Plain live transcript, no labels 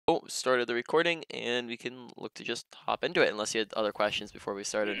started the recording, and we can look to just hop into it, unless you had other questions before we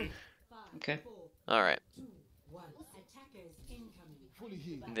started. Okay. All right.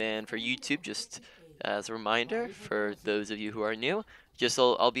 Then for YouTube, just as a reminder for those of you who are new, just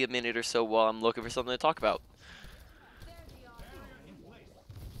I'll be a minute or so while I'm looking for something to talk about.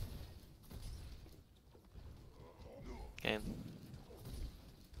 Okay.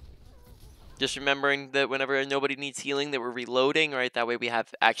 Just remembering that whenever nobody needs healing, that we're reloading, right? That way we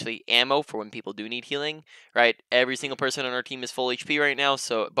have actually ammo for when people do need healing, right? Every single person on our team is full HP right now,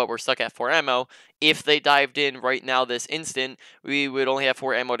 so but we're stuck at 4 ammo. If they dived in right now this instant, we would only have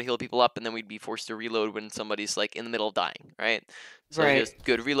 4 ammo to heal people up, and then we'd be forced to reload when somebody's like in the middle of dying, right? So Right. just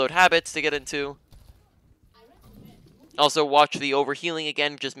good reload habits to get into. Also, watch the overhealing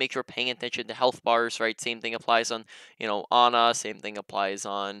again. Just make sure paying attention to health bars, right? Same thing applies on, Ana. Same thing applies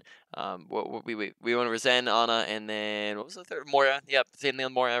on, we want to Zen, Ana, and then what was the third? Moira. Yep, same thing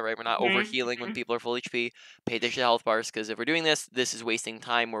on Moira, right? We're not overhealing when people are full HP. Pay attention to health bars, because if we're doing this, this is wasting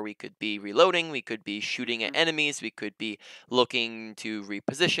time where we could be reloading, we could be shooting at enemies, we could be looking to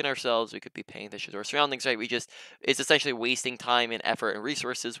reposition ourselves, we could be paying attention to our surroundings, right? It's essentially wasting time and effort and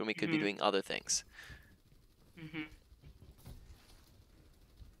resources when we could be doing other things.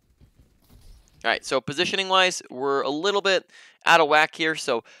 All right, so positioning wise, we're a little bit out of whack here.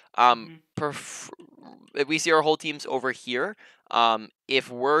 So if we see our whole team's over here, if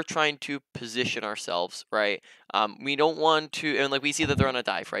we're trying to position ourselves, right, we don't want to, and like we see that they're on a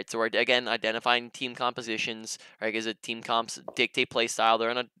dive, right? So we're again identifying team compositions, right? Because the team comps dictate play style. They're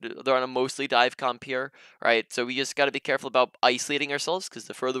on a mostly dive comp here, right? So we just got to be careful about isolating ourselves, because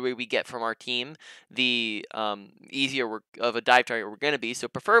the further away we get from our team, the easier of a dive target we're going to be. So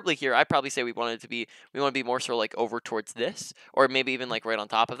preferably here, I'd probably say we want to be more so like over towards this, or maybe even like right on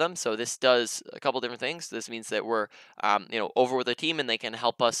top of them. So this does a couple different things. This means that we're over with the team, and they can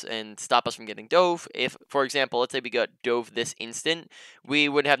help us and stop us from getting dove. If, for example, let's say we got dove this instant, we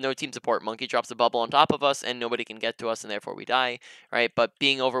would have no team support. Monkey drops a bubble on top of us, and nobody can get to us, and therefore we die, right? But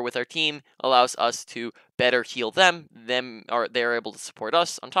being over with our team allows us to better heal them. They're able to support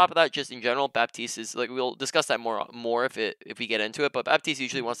us. On top of that, just in general, Baptiste is like, we'll discuss that more if we get into it. But Baptiste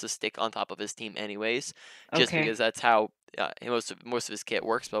usually wants to stick on top of his team anyways, just Okay. because that's how most of his kit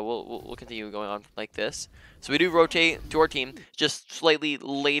works. But we'll continue going on like this. So we do rotate to our team just slightly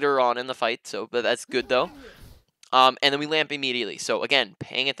later on in the fight. But that's good though. And then we lamp immediately. So again,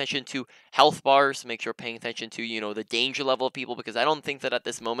 paying attention to health bars, make sure paying attention to the danger level of people, because I don't think that at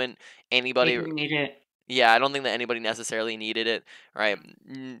this moment They anybody. didn't need it. Yeah, I don't think that anybody necessarily needed it, right?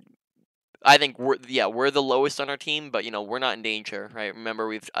 I think we're the lowest on our team, but we're not in danger, right? Remember,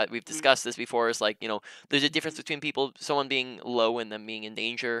 we've discussed this before. It's like there's a difference between someone being low and them being in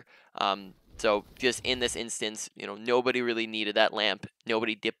danger. So just in this instance, nobody really needed that lamp.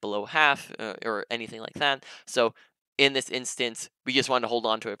 Nobody dipped below half or anything like that. So in this instance, we just wanted to hold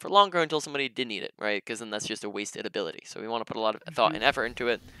on to it for longer until somebody did need it, right? Because then that's just a wasted ability. So we want to put a lot of thought and effort into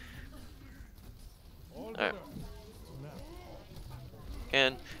it. All right.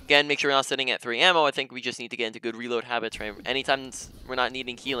 And again, make sure we're not sitting at 3 ammo. I think we just need to get into good reload habits, right? Anytime we're not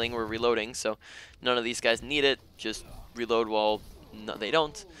needing healing, we're reloading. So none of these guys need it. Just reload while they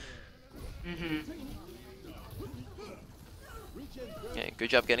don't. Okay, good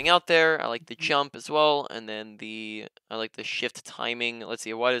job getting out there. I like the jump as well, and then I like the shift timing. Let's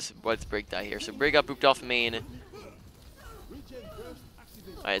see, why does Brig die here? So Brig got booped off main.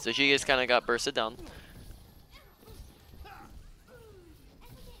 Alright, so she just kind of got bursted down.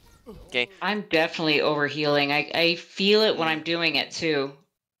 Okay. I'm definitely overhealing. I feel it when I'm doing it too.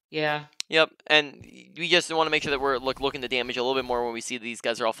 Yeah. Yep, and we just want to make sure that we're looking to damage a little bit more when we see these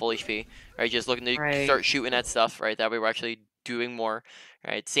guys are all full HP, right? Just looking to start shooting at stuff, right? That way we're actually doing more,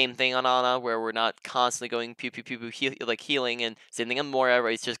 right? Same thing on Ana, where we're not constantly going pew pew pew pew healing, and same thing on Moira,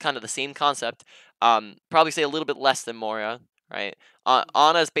 right? It's just kind of the same concept. Probably say a little bit less than Moira, right?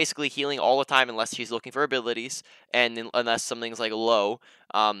 Ana is basically healing all the time unless she's looking for abilities, and unless something's like low.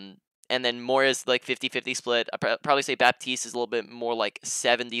 And then Moira's like 50-50 split. I'd probably say Baptiste is a little bit more like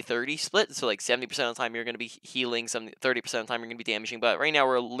 70-30 split. So like 70% of the time you're going to be healing, 30% of the time you're going to be damaging. But right now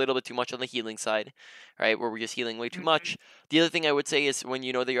we're a little bit too much on the healing side, right? Where we're just healing way too much. The other thing I would say is when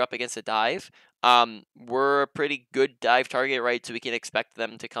you know that you're up against a dive, we're a pretty good dive target, right? So we can expect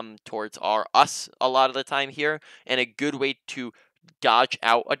them to come towards us a lot of the time here. And a good way to dodge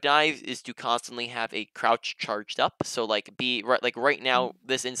out a dive is to constantly have a crouch charged up. So like right now,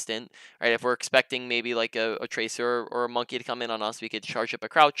 this instant, right? If we're expecting maybe like a tracer or a monkey to come in on us, we could charge up a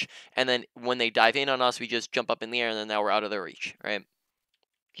crouch, and then when they dive in on us, we just jump up in the air, and then now we're out of their reach, right?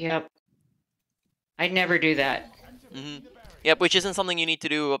 Yep. I'd never do that. Yep, which isn't something you need to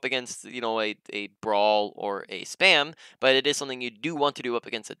do up against, you know, a brawl or a spam, but it is something you do want to do up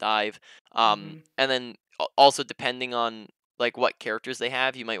against a dive. And then also depending on like what characters they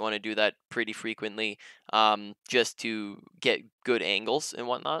have, you might want to do that pretty frequently, just to get good angles and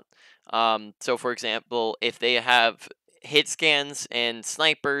whatnot. So for example, if they have hit scans and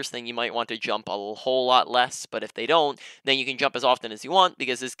snipers, then you might want to jump a whole lot less. But if they don't, then you can jump as often as you want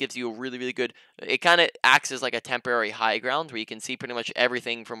because this gives you a really, really good, it kind of acts as like a temporary high ground where you can see pretty much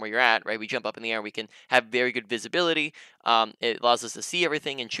everything from where you're at, right? We jump up in the air, we can have very good visibility. It allows us to see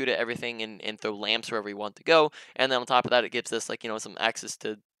everything and shoot at everything and throw lamps wherever we want to go. And then on top of that, it gives us like, you know, some access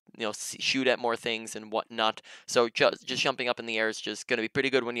to, you know, shoot at more things and whatnot. So just jumping up in the air is just going to be pretty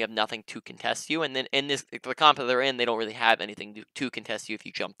good when you have nothing to contest you. And then in this the comp that they're in, they don't really have anything to contest you if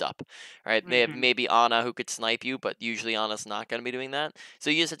you jumped up, right? They have Mhm. maybe Ana who could snipe you, but usually Ana's not going to be doing that. So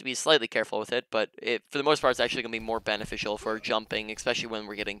you just have to be slightly careful with it. But for the most part, it's actually going to be more beneficial for jumping, especially when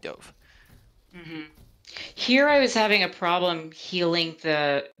we're getting dove. Mhm. Here I was having a problem healing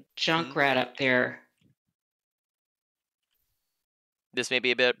the Hmm. Junkrat up there. This may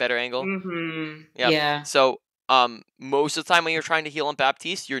be a bit better angle. Yep. Yeah. So, most of the time when you're trying to heal on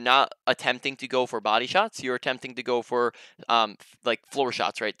Baptiste, you're not attempting to go for body shots. You're attempting to go for like floor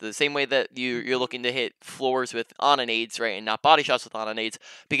shots, right? The same way that you're Mhm. looking to hit floors with nades, right, and not body shots with nades,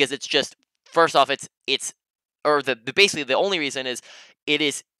 because it's just first off, it's or the basically the only reason is it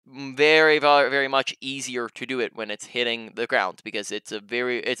is very very much easier to do it when it's hitting the ground because it's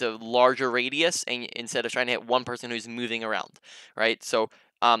a larger radius and instead of trying to hit one person who's moving around, right? So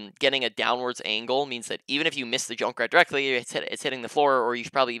getting a downwards angle means that even if you miss the Junkrat directly, it's hitting the floor, or you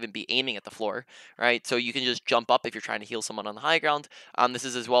should probably even be aiming at the floor, right? So you can just jump up if you're trying to heal someone on the high ground. This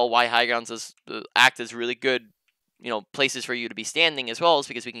is as well why high grounds act as really good, you know, places for you to be standing as well, is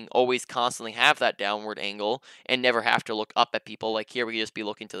because we can always constantly have that downward angle and never have to look up at people. Like here, we can just be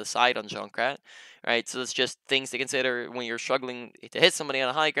looking to the side on Junkrat, right? So it's just things to consider when you're struggling to hit somebody on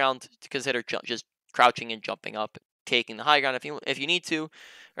a high ground. To consider just crouching and jumping up, taking the high ground if you need to,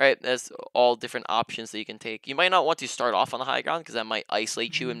 right? There's all different options that you can take. You might not want to start off on the high ground because that might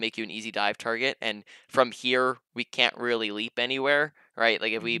isolate you and Mhm. make you an easy dive target. And from here, we can't really leap anywhere, right?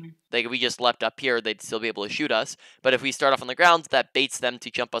 Mhm. Like if we just leapt up here, they'd still be able to shoot us. But if we start off on the ground, that baits them to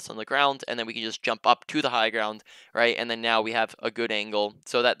jump us on the ground, and then we can just jump up to the high ground, right? And then now we have a good angle.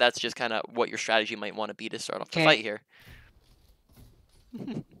 So that's just kind of what your strategy might want to be to start off the fight Okay. here.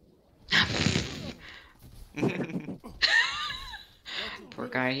 Poor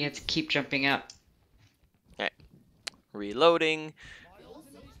guy, he had to keep jumping up. All right, reloading.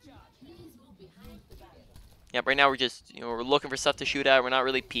 Yep, right now we're just, you know, we're looking for stuff to shoot at. We're not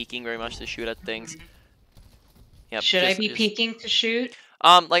really peeking very much to shoot at things. Mhm. Yep, Should I be just peeking to shoot?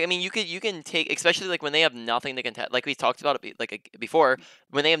 like I mean, you can take, especially like when they have nothing to contest, like we talked about it before,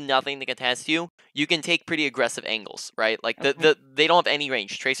 when they have nothing to contest you, you can take pretty aggressive angles, right? Like Okay. they don't have any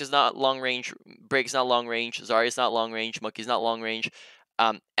range. Tracer's not long range, Break's not long range, Zarya's not long range, Monkey's not long range.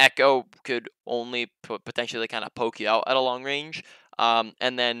 Echo could only potentially kind of poke you out at a long range. And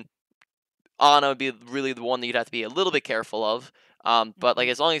then Ana would be really the one that you'd have to be a little bit careful of. But like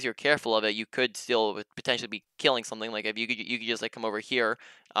Mhm. as long as you're careful of it, you could still potentially be killing something. Like if you could just like come over here,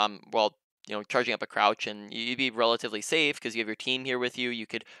 while you know charging up a crouch, and you'd be relatively safe because you have your team here with you. You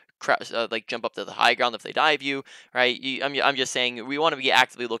could like jump up to the high ground if they dive you, right? I'm just saying we want to be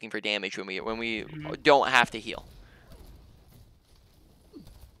actively looking for damage when we Mhm. don't have to heal.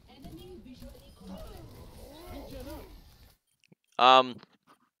 Um,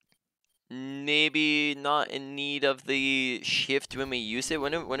 Maybe not in need of the shift when we use it.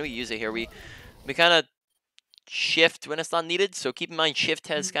 When we use it here, we kind of shift when it's not needed. So keep in mind, shift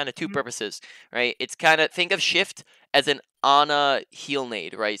has kind of two Mhm. purposes, right? It's kind of think of shift as an Ana heal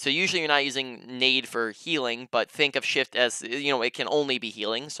nade, right? So usually you're not using nade for healing, but think of shift as, you know, it can only be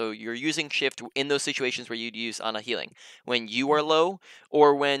healing. So you're using shift in those situations where you'd use Ana healing when you are Mhm. low,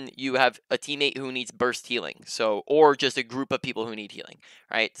 or when you have a teammate who needs burst healing. So or just a group of people who need healing,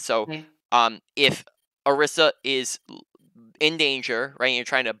 right? So Okay. if Orisa is in danger, right, and you're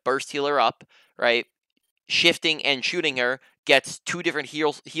trying to burst heal her up, right? Shifting and shooting her gets two different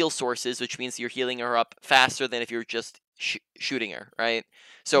heal sources, which means you're healing her up faster than if you're just shooting her, right?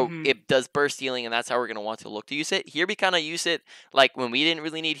 So Mhm. it does burst healing, and that's how we're going to want to look to use it. Here we kind of use it like when we didn't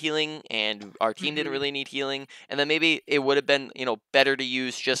really need healing and our team didn't Mhm. really need healing, and then maybe it would have been, you know, better to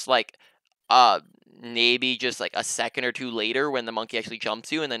use just like uh maybe just like a second or two later when the monkey actually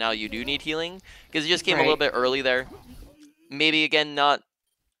jumps you and then now you do need healing because it just came a little Right. bit early there. Maybe again not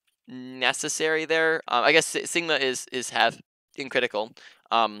necessary there. I guess Sigma is have in critical.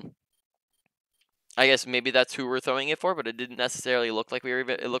 Um, I guess maybe that's who we're throwing it for, but it didn't necessarily look like we were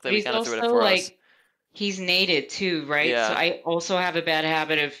even. It looked like But we he's kind of threw it also for us. like he's nated too, right? So Yeah. I also have a bad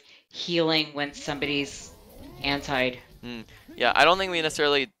habit of healing when somebody's antied. Mm. Yeah, I don't think we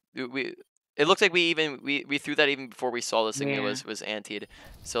necessarily we. It looks like we threw that even before we saw the Sigma Yeah. was antied.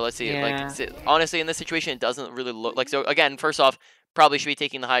 So let's see. Like Yeah. honestly, in this situation, it doesn't really look like. So again, first off, probably should be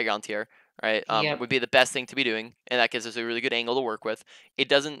taking the high ground here. Right, Yep. would be the best thing to be doing, and that gives us a really good angle to work with. It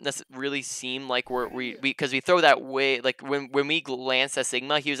doesn't really seem like we because we throw that way like when we glance at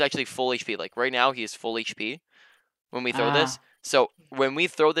Sigma, he was actually full HP. Like right now, he is full HP when we throw this. Ah. So when we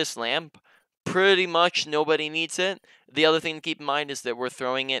throw this lamp, pretty much nobody needs it. The other thing to keep in mind is that we're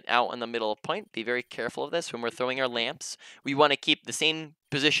throwing it out in the middle of point. Be very careful of this when we're throwing our lamps. We want to keep the same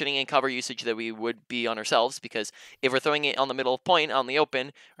positioning and cover usage that we would be on ourselves, because if we're throwing it on the middle of point on the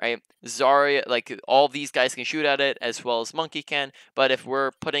open, right, Zarya, like all these guys can shoot at it as well as Monkey can. But if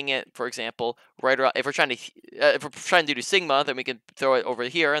we're putting it, for example, right around, if we're trying to do Sigma, then we can throw it over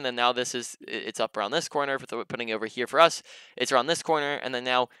here, and then now it's up around this corner. If we're putting it over here for us, it's around this corner, and then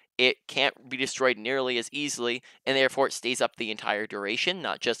now it can't be destroyed nearly as easily, and therefore it stays up the entire duration,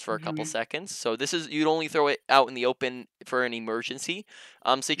 not just for a couple Mhm. seconds. So this is, you'd only throw it out in the open for an emergency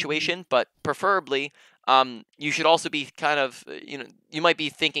Mhm. situation, but preferably you should also be kind of you might be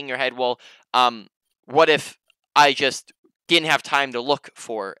thinking in your head, well, what if I just didn't have time to look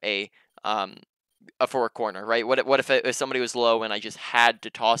um, for a corner, right? What if somebody was low and I just had to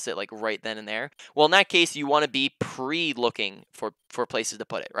toss it like right then and there? Well, in that case, you want to be pre-looking for places to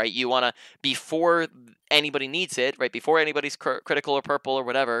put it, right? You want to, before anybody needs it, right? Before anybody's critical or purple or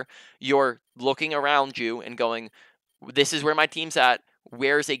whatever, you're looking around you and going, this is where my team's at.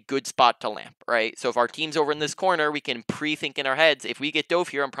 Where's a good spot to lamp, right? So if our team's over in this corner, we can pre-think in our heads, if we get Dove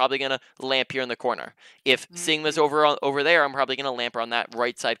here, I'm probably going to lamp here in the corner. If Sigma's Mhm. over there, I'm probably going to lamp on that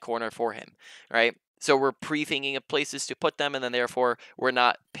right side corner for him, right? So we're pre-thinking of places to put them, and then therefore we're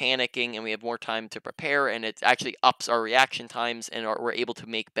not panicking, and we have more time to prepare, and it actually ups our reaction times, and we're able to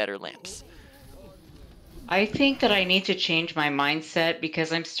make better lamps. I think that I need to change my mindset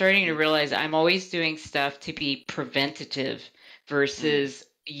because I'm starting to Mm. realize I'm always doing stuff to be preventative Mm. versus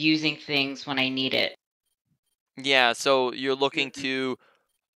using things when I need it. Yeah, so you're looking Mhm. to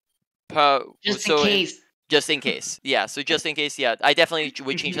Just in so in case. just in case, yeah. So just in case, yeah, I definitely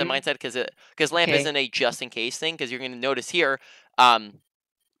would change that Mhm. mindset, because lamp Okay. isn't a just in case thing. Because you're going to notice here, um,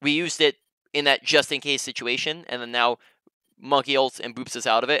 we used it in that just in case situation, and then now Monkey ults and boops us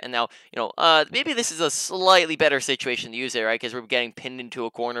out of it, and now maybe this is a slightly better situation to use it, right? Because we're getting pinned into a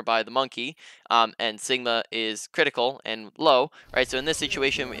corner by the Monkey, and Sigma is critical and low, right? So in this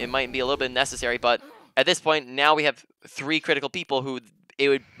situation, it might be a little bit necessary, but at this point, now we have 3 critical people who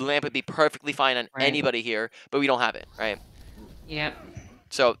lamp would be perfectly fine on Right. anybody here, but we don't have it, right? Yep.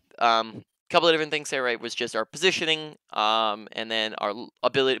 So couple of different things there, right? Was just our positioning, and then our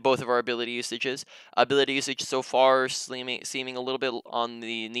ability, both of our ability usages. Ability usage so far seeming a little bit on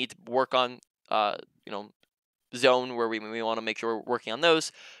the need to work on, uh, you know, zone where we want to make sure we're working on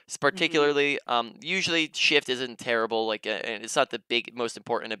those. Mhm. Particularly, usually shift isn't terrible, like, and it's not the most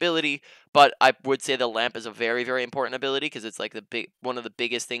important ability, but I would say the lamp is a very, very important ability, because it's like one of the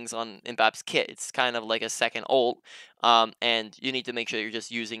biggest things on in Bap's kit. It's kind of like a second ult, and you need to make sure you're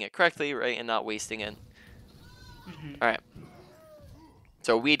just using it correctly, right, and not wasting it. Mhm. All right,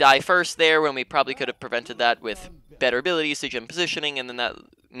 so we die first there when we probably could have prevented that with better ability usage and positioning, and then that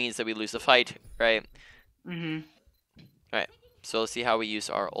means that we lose the fight, right? Mhm. Alright, so let's see how we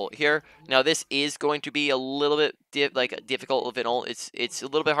use our ult here. Now this is going to be a little bit difficult of an ult. It's a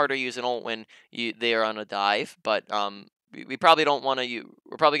little bit harder to use an ult when they are on a dive, but we probably don't want to use.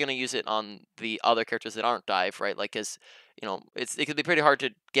 We're probably going to use it on the other characters that aren't dive, right? Like, cause it could be pretty hard to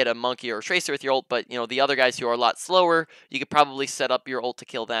get a monkey or a tracer with your ult, but the other guys who are a lot slower, you could probably set up your ult to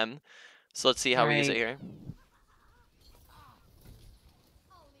kill them. So let's see how we use it Right. here.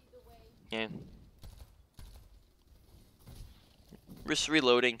 Yeah. Just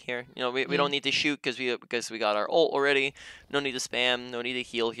reloading here. We Yeah. don't need to shoot because we got our ult already. No need to spam. No need to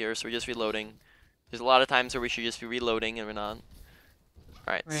heal here. So we're just reloading. There's a lot of times where we should just be reloading and we're not. All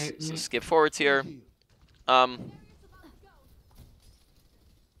right. Right. So Right. skip forwards here. Um.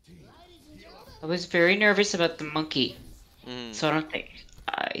 I was very nervous about the monkey, Mm, so I don't think.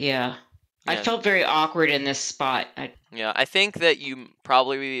 Yeah. I yeah. felt very awkward in this spot. Yeah. I think that you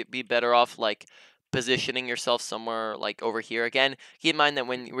probably be better off like positioning yourself somewhere like over here. Again, keep in mind that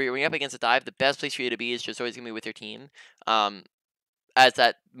when you're up against a dive, the best place for you to be is just always gonna be with your team. Um, as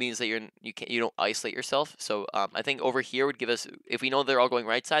that means that you don't isolate yourself. So I think over here would give us, if we know they're all going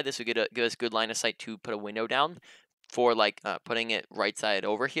right side, this would give us good line of sight to put a window down for like putting it right side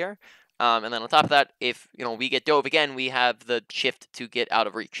over here. And then on top of that, if we get dove again, we have the shift to get out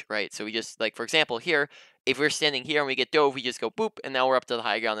of reach, right? So we just like, for example, here, if we're standing here and we get dove, we just go boop, and now we're up to the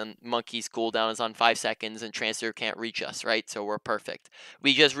high ground. And monkey's cooldown is on 5 seconds, and transfer can't reach us, right? So we're perfect.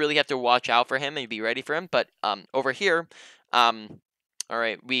 We just really have to watch out for him and be ready for him. But over here, all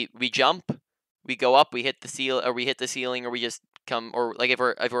right, we jump, we go up, we hit the ceiling, or we just come, or like if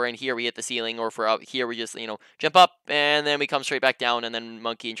we're in here, we hit the ceiling, or if we're out here, we just jump up and then we come straight back down, and then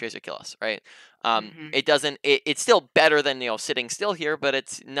monkey and tracer kill us, right? Mhm. It doesn't. It's still better than sitting still here, but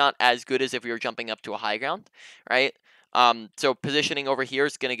it's not as good as if we were jumping up to a high ground, right? So positioning over here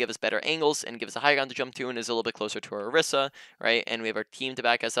is going to give us better angles and give us a high ground to jump to, and is a little bit closer to our Orisa, right? And we have our team to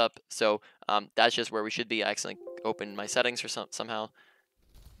back us up, so that's just where we should be. I accidentally opened my settings for somehow.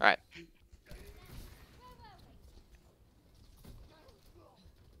 All right.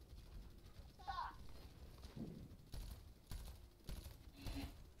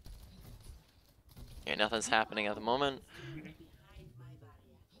 Yeah, nothing's happening at the moment.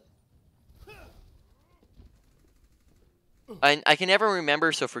 I can never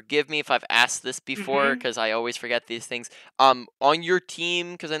remember, so forgive me if I've asked this before, Mhm. because I always forget these things. On your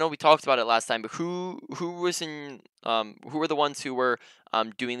team, because I know we talked about it last time, but who was in who were the ones who were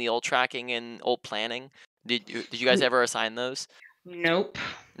doing the ult tracking and ult planning? Did you guys We ever assign those? Nope.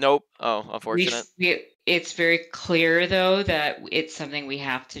 Nope. Oh, We unfortunate. s we It's very clear though that it's something we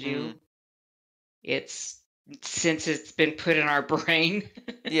have to Mm, do. It's Since it's been put in our brain,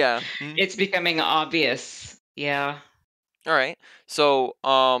 yeah. Mm. it's becoming obvious. Yeah. All right. So,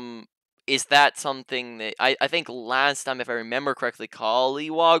 is that something that I think last time, if I remember correctly,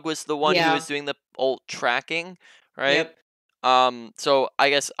 Collywog was the one who was Yeah. doing the ult tracking, right? Yep. So I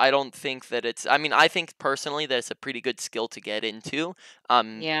guess I don't think that it's. I mean, I think personally that it's a pretty good skill to get into.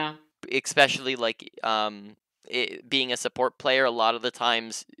 Um, Yeah. Especially like being a support player, a lot of the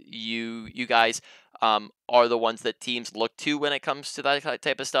times you guys are the ones that teams look to when it comes to that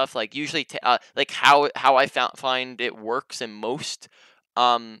type of stuff. Like usually like how I find it works in most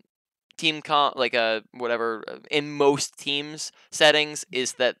um team comp, like whatever, in most teams settings,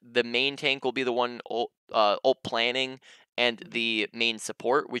 is that the main tank will be the one ult planning, and Mhm. the main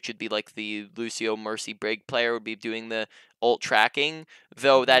support, which would be like the Lucio Mercy Brig player, would be doing the ult tracking.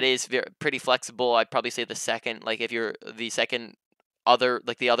 Though that Mhm. is pretty flexible. I'd probably say the second, like if you're the second other,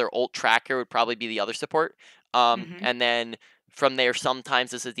 like the other ult tracker would probably be the other support. Mhm. And then from there,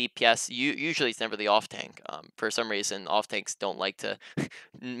 sometimes it's a DPS. Usually it's never the off tank. For some reason, off tanks don't like to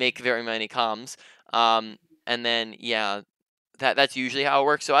make very many comms. Um, and then yeah, that's usually how it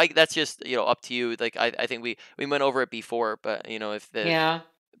works. So that's just up to you. Like I think we went over it before, but if the Yeah.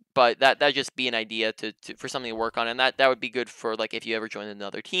 but that just be an idea to for something to work on, and that would be good for like if you ever join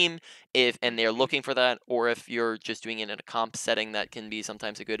another team, if and they're Mhm. looking for that, or if you're just doing it in a comp setting, that can be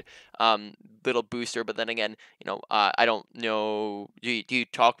sometimes a good little booster. But then again, I don't know. Do you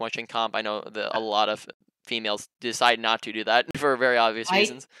talk much in comp? I know that a lot of females decide not to do that for very obvious I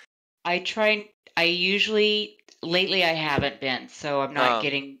reasons. I try I usually lately I haven't been, so I'm not Um.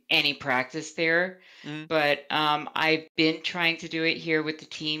 getting any practice there. Mm, But I've been trying to do it here with the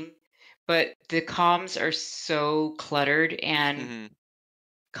team, but the comms are so cluttered, and mhm,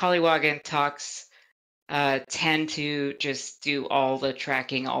 Collywag and Talks tend to just do all the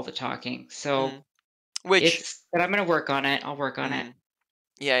tracking, all the talking. mm. So Which. but I'm gonna work on it. I'll work on it. Mm.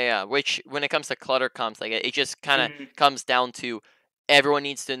 Yeah, yeah. Which, when it comes to clutter comps, like it just kind of Mhm. comes down to everyone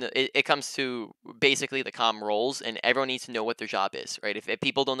needs to know. It comes to basically the comm roles, and everyone needs to know what their job is, right? If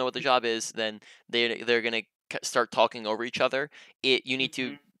people don't know what their job is, then they're gonna start talking over each other. You need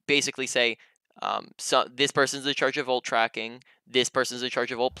to Mhm. basically say, so this person's in charge of ult tracking, this person's in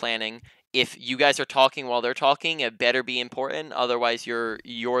charge of ult planning. If you guys are talking while they're talking, it better be important. Otherwise, you're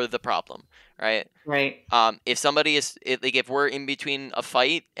the problem, right? Right. If somebody like if we're in between a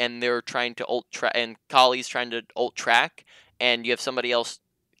fight and they're trying to ult track, and Kali's trying to ult track, and you have somebody else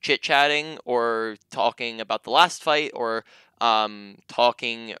chit chatting or talking about the last fight, or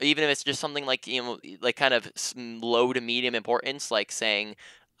talking, even if it's just something like like kind of low to medium importance, like saying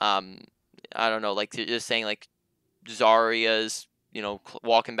um I don't know, like just saying like Zarya's,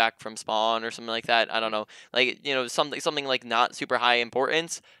 walking back from spawn or something like that. I don't know, like something like not super high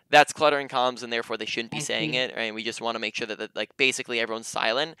importance. That's cluttering comms, and therefore they shouldn't be I saying see. it. And we just want to make sure that like basically everyone's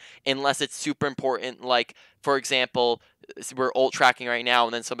silent, unless it's super important. Like for example, we're ult tracking right now,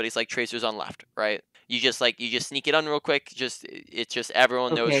 and then somebody's like tracers on left, right? You just sneak it on real quick. It's just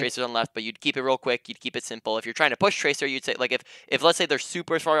everyone knows Okay. tracers on left, but you'd keep it real quick. You'd keep it simple. If you're trying to push tracer, you'd say like if let's say they're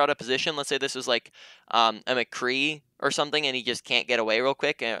super far out of position. Let's say this was like a McCree or something, and he just can't get away real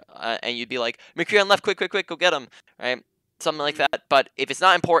quick, and you'd be like, McCree on left, quick, quick, quick, go get him, right? something like that. But if it's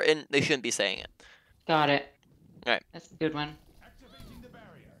not important, they shouldn't be saying it. Got it. All right. That's a good one.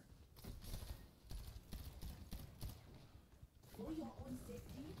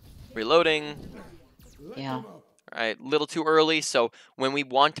 Reloading. Yeah. All right, a little too early. So when we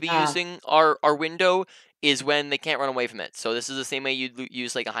want to be using our window is when they can't run away from it. So this is the same way you'd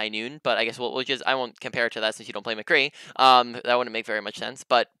use like a high noon, but I guess we'll just I won't compare it to that since you don't play McCree. That wouldn't make very much sense.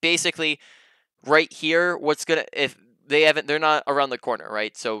 But basically, right here, what's gonna if they're not around the corner,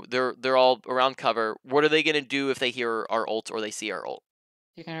 right? So they're all around cover. What are they gonna do if they hear our ult or they see our ult?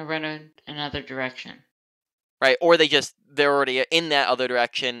 You're gonna run in another direction. Right, or they're already in that other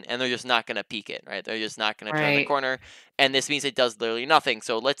direction and they're just not going to peek it, right? They're just not going to turn the Right. corner, and this means it does literally nothing.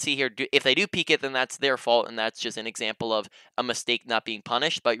 So let's see here. If they do peek it, then that's their fault, and that's just an example of a mistake not being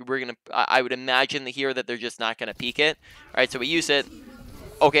punished. But I would imagine here that they're just not going to peek it, right? So we use it.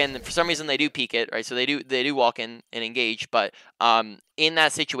 Okay, and for some reason they do peek it, right? So they do walk in and engage, but in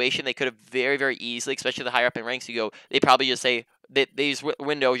that situation they could have very easily, especially the higher up in ranks, they probably just say these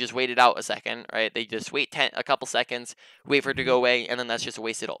windows just wait it out a second, right? They just wait a couple seconds, wait for it to go away, and then that's just a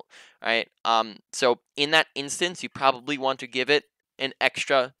wasted ult, right? So in that instance, you probably want to give it an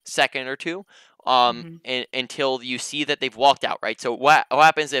extra second or two, until you see that they've walked out, right? So what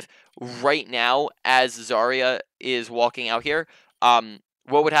happens if right now, as Zarya is walking out here,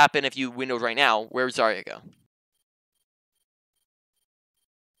 what would happen if you windowed right now? Where would Zarya go?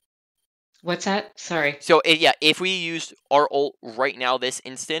 What's that? Sorry. So yeah, if we used our ult right now, this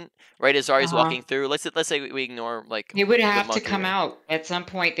instant, right as Zarya's walking through, let's say we ignore like They would the have to monkey come here. out at some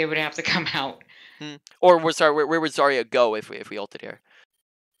point. They would have to come out. Or where would Zarya go if we ulted here?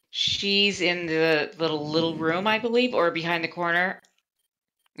 She's in the little room, I believe, or behind the corner.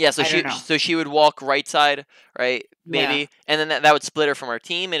 Yeah, so I don't know. she would walk right side, right? Yeah. Maybe, and then that would split her from our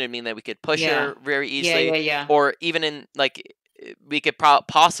team, and it'd mean that we could push Yeah. her very Yeah. easily, Yeah. or even in like we could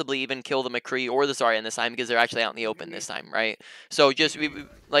possibly even kill the McCree or the Zarya this time because they're actually out in the open this time, right? So just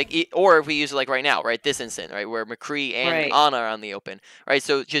or if we use it like right now, right, this instant, right, where McCree and Right. Ana are on the open, right?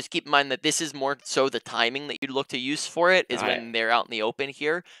 So just keep in mind that this is more so the timing that you'd look to use for it is Got it. when they're out in the open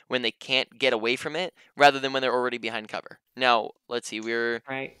here, when they can't get away from it, rather than when they're already behind cover. Now let's see, we're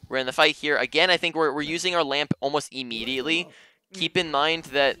Right. in the fight here again. I think we're using our lamp almost immediately. Keep in mind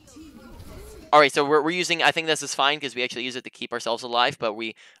that. All right, so we're using. I think this is fine because we actually use it to keep ourselves alive, but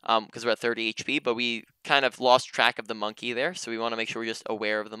we because we're at 30 HP, but we kind of lost track of the monkey there, so we want to make sure we're just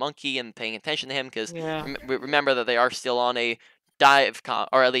aware of the monkey and paying attention to him because Yeah. remember that they are still on a dive comp,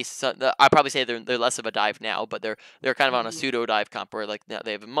 or at least I probably say they're less of a dive now, but they're kind of on a pseudo dive comp where like now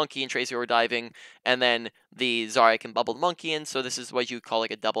they have a monkey and Tracer who are diving, and then the Zarya can bubble the monkey in, so this is what you call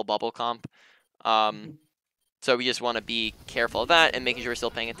like a double bubble comp. So we just want to be careful of that and making sure we're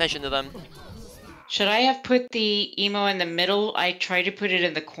still paying attention to them. Should I have put the emo in the middle? I tried to put it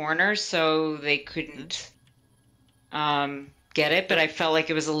in the corner so they couldn't get it, but I felt like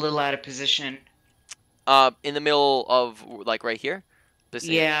it was a little out of position. In the middle of like right here.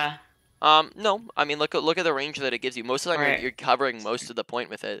 Yeah. No, I mean look at the range that it gives you. Most of the time you're covering most of the point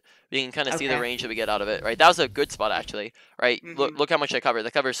with it. You can kind of see the range that we get out of it, right? That was a good spot actually, right? Look how much I covered.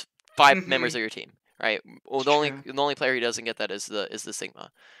 That covers 5 members of your team, right? Well, the only player who doesn't get that is the Sigma,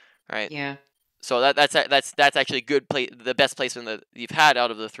 right? Yeah. So that's actually good the best placement that you've had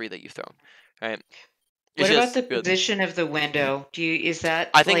out of the 3 that you've thrown, right? What about the position of the window? Is that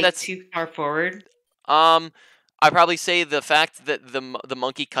I think like that's too far forward? I'd probably say the fact that the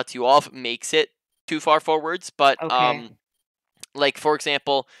monkey cuts you off makes it too far forwards, but like for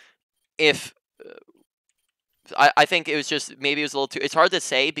example, if I think it was just maybe it was a little too. It's hard to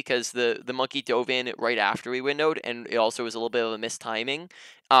say because the monkey dove in right after we windowed, and it also was a little bit of a mistiming.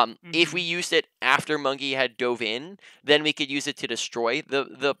 If we used it after monkey had dove in, then we could use it to destroy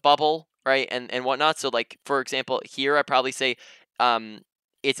the bubble, right, and whatnot. So like for example, here I probably say, the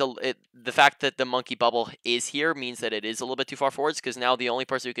fact that the monkey bubble is here means that it is a little bit too far forwards because now the only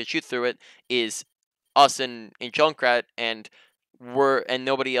person who can shoot through it is us and Junkrat, and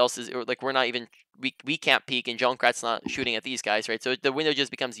nobody else is, or like we're not even we can't peek, and Junkrat's not shooting at these guys, right? So the window just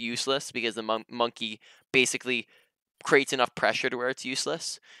becomes useless because the monkey basically creates enough pressure to where it's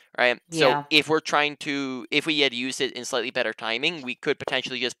useless, right? So if we had used it in slightly better timing, we could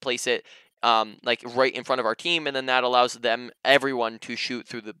potentially just place it like right in front of our team, and then that allows everyone to shoot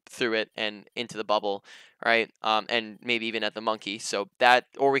through it and into the bubble, right? And maybe even at the monkey. So that,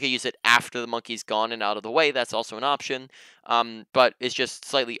 or we could use it after the monkey's gone and out of the way. That's also an option. But it's just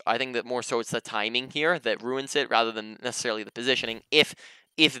slightly. I think that more so it's the timing here that ruins it rather than necessarily the positioning.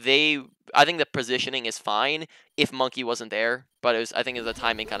 I think the positioning is fine if monkey wasn't there, but I think the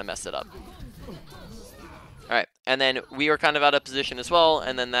timing kind of messed it up. All right. And then we were kind of out of position as well,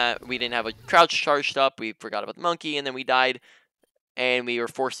 and then that we didn't have a crouch charged up, we forgot about the monkey, and then we died, and we were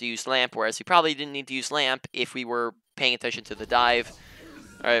forced to use lamp, whereas we probably didn't need to use lamp if we were paying attention to the dive.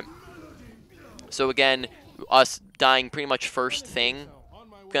 Alright. So again, us dying pretty much first thing,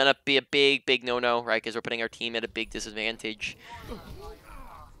 gonna be a big no-no, right? Because we're putting our team at a big disadvantage.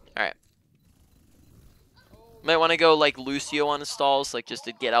 Alright. Might want to go like Lucio on the stalls, like just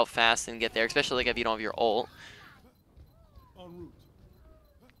to get out fast and get there, especially like if you don't have your ult.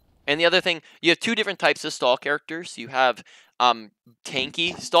 And the other thing, you have two different types of stall characters. You have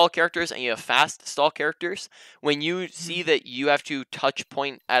tanky stall characters and you have fast stall characters. When you see that you have to touch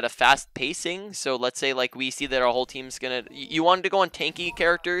point at a fast pacing, so let's say like we see that our whole team's gonna, you wanted to go on tanky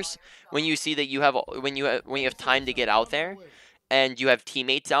characters when you see that you have when you have time to get out there, and you have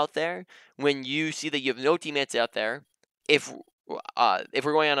teammates out there. When you see that you have no teammates out there, if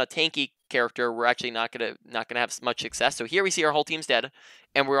we're going on a tanky character, we're actually not gonna have much success. So here we see our whole team's dead,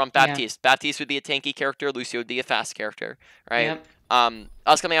 and we're on Baptiste. Yeah. Baptiste would be a tanky character. Lucio would be a fast character, right? Yep.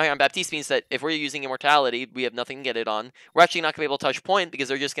 Us coming out here on Baptiste means that if we're using Immortality, we have nothing to get it on. We're actually not gonna be able to touch point because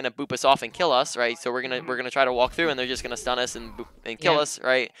they're just gonna boop us off and kill us, right? So we're gonna try to walk through, and they're just gonna stun us and kill us,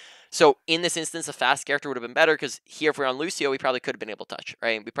 right? So in this instance, a fast character would have been better, because here if we're on Lucio, we probably could have been able to touch,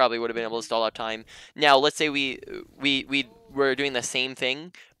 right? We probably would have been able to stall out time. Now, let's say we were doing the same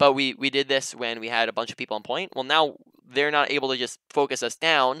thing, but we did this when we had a bunch of people on point. Well, now they're not able to just focus us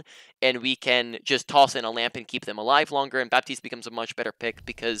down, and we can just toss in a lamp and keep them alive longer, and Baptiste becomes a much better pick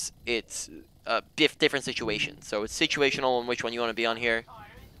because it's a different situation. So it's situational on which one you want to be on here.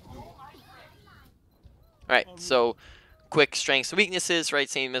 Alright, so quick strengths and weaknesses, right?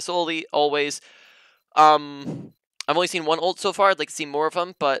 Same as always. I've only seen one ult so far. I'd like to see more of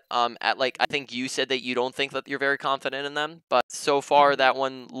them, but at like I think you said that you don't think that you're very confident in them, but so far that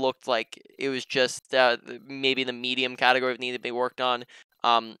one looked like it was just maybe the medium category of need to be worked on.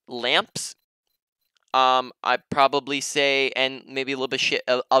 Lamps, I'd probably say, and maybe a little bit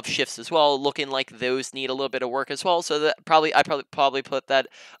of shifts as well, looking like those need a little bit of work as well. So that I'd probably put that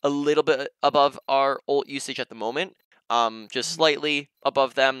a little bit above our ult usage at the moment. Just slightly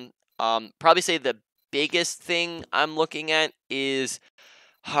above them. Probably say the biggest thing I'm looking at is,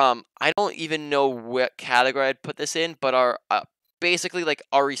 I don't even know what category I'd put this in, but our basically like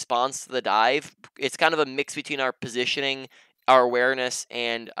our response to the dive. It's kind of a mix between our positioning, our awareness,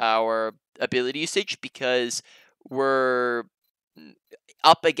 and our ability usage, because we're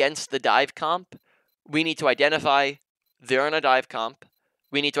up against the dive comp. We need to identify they're in a dive comp.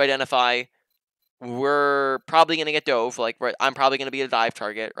 We need to identify we're probably going to get dove, like I'm probably going to be a dive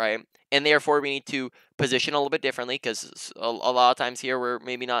target, right? And therefore we need to position a little bit differently, because a lot of times here we're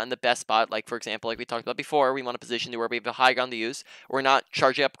maybe not in the best spot. Like for example, like we talked about before, we want to position to where we have a high ground to use. We're not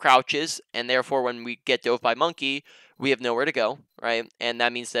charging up crouches, and therefore when we get dove by monkey, we have nowhere to go, right? And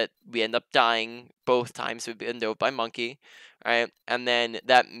that means that we end up dying both times we've been dove by monkey, right? And then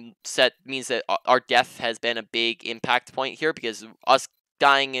that means that our death has been a big impact point here, because us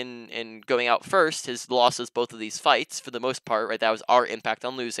dying and going out first has lost us both of these fights for the most part, right? That was our impact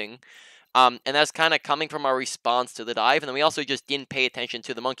on losing. And that's kind of coming from our response to the dive. And then we also just didn't pay attention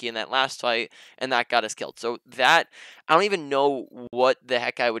to the monkey in that last fight, and that got us killed. So that, I don't even know what the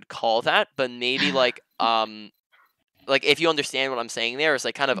heck I would call that, but maybe like if you understand what I'm saying there, it's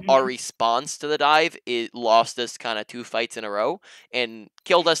like kind of our response to the dive, it lost us kind of 2 fights in a row and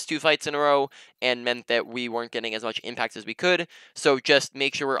killed us 2 fights in a row, and meant that we weren't getting as much impact as we could. So just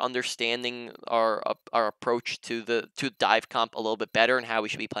make sure we're understanding our approach to the dive comp a little bit better, and how we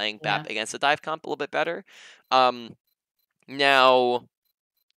should be playing BAP against the dive comp a little bit better. Now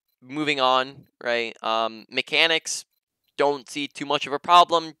moving on, right? Mechanics, don't see too much of a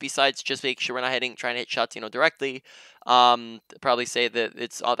problem, besides just make sure we're not trying to hit shots, directly. Probably say that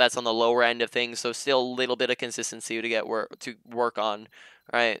it's that's on the lower end of things, so still a little bit of consistency to work on,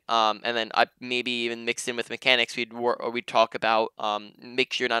 right? And then I maybe even mixed in with mechanics, we'd talk about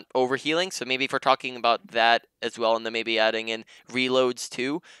make sure you're not overhealing. So maybe if we're talking about that as well, and then maybe adding in reloads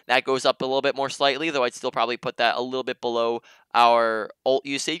too, that goes up a little bit more slightly, though I'd still probably put that a little bit below our ult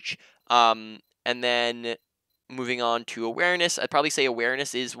usage. And then moving on to awareness, I'd probably say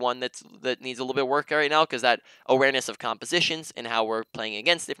awareness is one that needs a little bit of work right now, because that awareness of compositions and how we're playing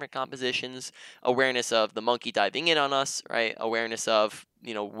against different compositions, awareness of the monkey diving in on us, right? Awareness of,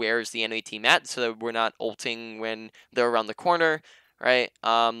 where's the enemy team at, so that we're not ulting when they're around the corner, right?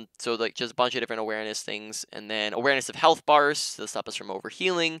 So like just a bunch of different awareness things, and then awareness of health bars to stop us from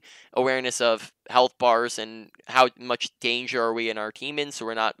overhealing, awareness of health bars and how much danger are we in our team in, so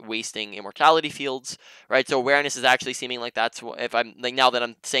we're not wasting immortality fields, right? So awareness is actually seeming like that's if I'm like now that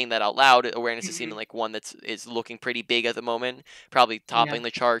I'm saying that out loud, awareness is seeming Mhm. like one that's is looking pretty big at the moment, probably Yeah. topping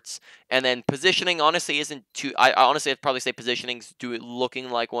the charts. And then positioning honestly isn't too. I honestly I'd probably say positioning's looking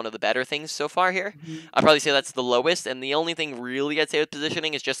like one of the better things so far here. Mhm. I'd probably say that's the lowest, and the only thing really I'd say with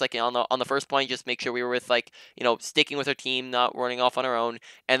positioning is just like on the first point, just make sure we were with like sticking with our team, not running off on our own,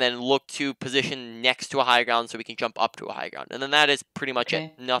 and then look to position next to a high ground so we can jump up to a high ground. And then that is pretty much it.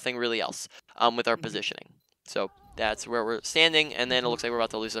 Okay. Nothing really else with our Mhm. positioning. So that's where we're standing, and then it Mhm. looks like we're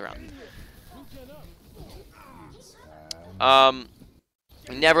about to lose the round. Um,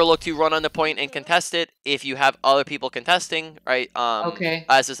 Never look to run on the point and contest it if you have other people contesting, right? Okay.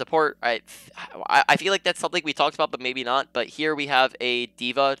 As a support, right? I feel like that's something we talked about, but maybe not. But here we have a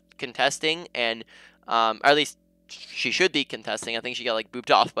diva contesting, and or at least she should be contesting. I think she got like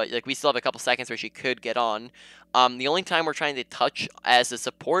booped off, but like we still have a couple seconds where she could get on. The only time we're trying to touch as a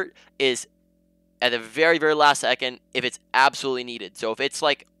support is at the very very last second if it's absolutely needed. So if it's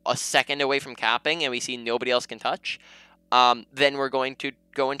like a second away from capping and we see nobody else can touch, then we're going to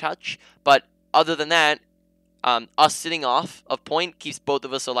go and touch. But other than that, us sitting off of point keeps both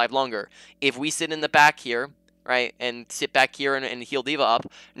of us alive longer. If we sit in the back here, right, and sit back here and heal Diva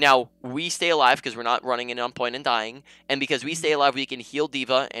up, now we stay alive because we're not running in on point and dying. And because we stay Mhm. alive, we can heal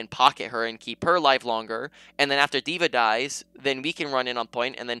Diva and pocket her and keep her alive longer. And then after Diva dies, then we can run in on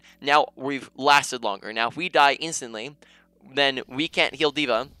point, and then now we've lasted longer. Now, if we die instantly, then we can't heal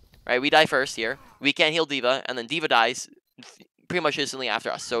Diva, right? We die first here. We can't heal Diva, and then Diva dies pretty much instantly after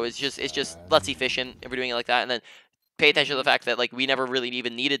us. So it's just less efficient if we're doing it like that. And then pay attention to the Mhm. fact that like we never really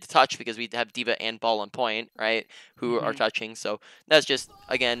even needed to touch because we have Diva and Ball on point, right? Who are Mhm. touching. So that's just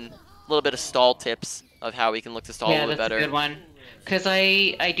again a little bit of stall tips of how we can look to stall a Yeah, little bit that's a better. good one. Cause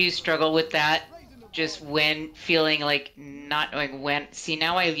I do struggle with that. Just when feeling like not knowing when. See,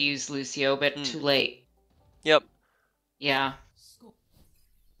 now I use Lucio, but Mm. too late. Yep. Yeah.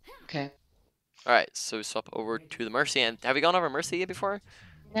 Okay. All right. So we swap over to the Mercy. And have we gone over Mercy yet before?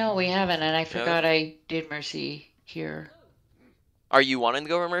 No, we haven't, and I We haven't. forgot I did Mercy here. Are you wanting to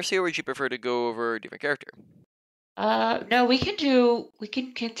go over Mercy, or would you prefer to go over a different character? No, we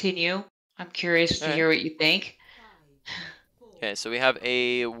can continue. I'm curious All to right. hear what you think. Okay, so we have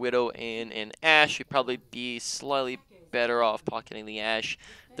a Widow and an Ashe. We'd probably be slightly better off pocketing the Ashe,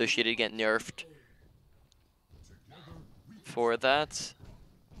 though she did get nerfed for that.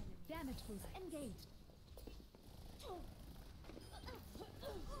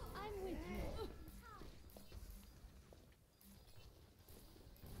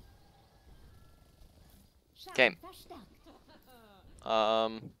 Okay.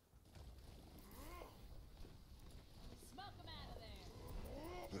 Um,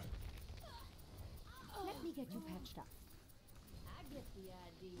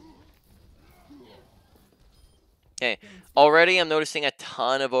 okay. Already I'm noticing a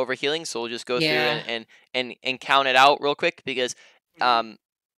ton of overhealing, so we'll just go through Yeah. and count it out real quick because Mhm. um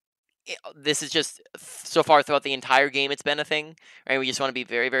this is just so far throughout the entire game it's been a thing, right? We just want to be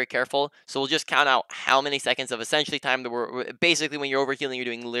very very careful. So we'll just count out how many seconds of essentially time that we're basically when you're overhealing you're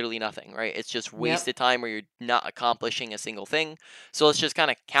doing literally nothing, right? It's just Yep. wasted time where you're not accomplishing a single thing. So let's just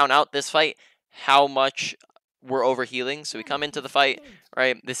kind of count out this fight how much we're overhealing. So we come into the fight,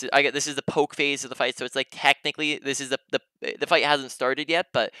 right? This is the poke phase of the fight. So it's like technically this is the fight hasn't started yet,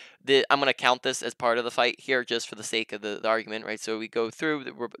 but I'm going to count this as part of the fight here just for the sake of the argument, right? So we go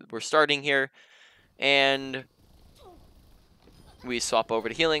through, we're starting here, and we swap over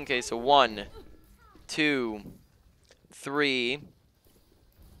to healing. Okay, so 1, 2, 3,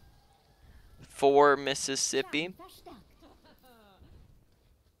 4 Mississippi.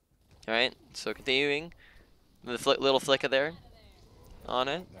 All right, so continuing, the little flicker there on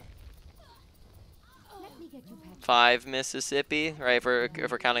it. 5 Mississippi, right? If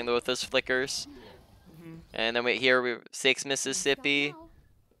we're counting both those flickers, Mhm. and then we 6 Mississippi,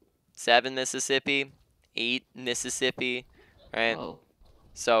 7 Mississippi, 8 Mississippi, right? Whoa.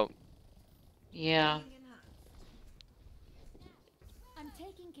 So Yeah.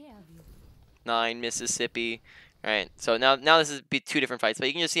 9 Mississippi. All right, so now this is two different fights, but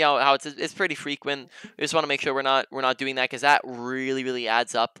you can just see how it's pretty frequent. We just want to make sure we're not doing that because that really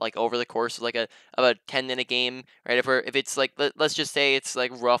adds up like over the course of like a about 10-minute game, right? If it's like let's just say it's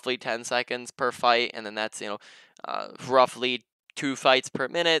like roughly 10 seconds per fight, and then that's roughly 2 fights per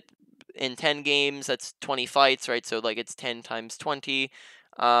minute in 10 games. That's 20 fights, right? So like it's 10 times 20.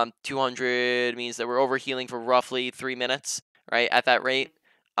 200 means that we're overhealing for roughly 3 minutes, right? At that rate.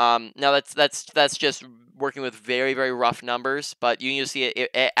 Now that's just working with very very rough numbers, but you see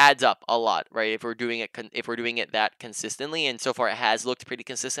it adds up a lot, right? If we're doing it that consistently, and so far it has looked pretty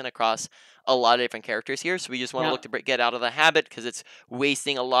consistent across a lot of different characters here. So we just want to Yeah. look to get out of the habit because it's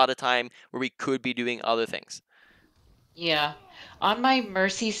wasting a lot of time where we could be doing other things. Yeah. On my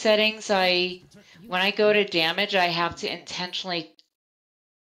mercy settings, when I go to damage, I have to intentionally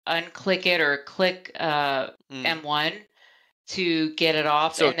unclick it or click Mm. M1 to get it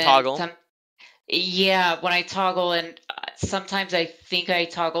off. So And then toggle. yeah, when I toggle, and sometimes I think I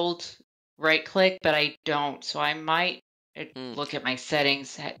toggled right click, but I don't. So I might Mm. look at my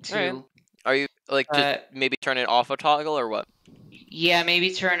settings All right. too. Are you like just But maybe turn it off a toggle or what? yeah,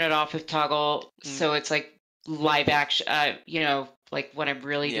 maybe turn it off with toggle Mm. so it's like live action, like what I'm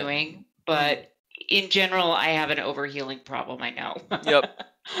really Yeah. doing. Mm. But in general, I have an overhealing problem, I know. Yep.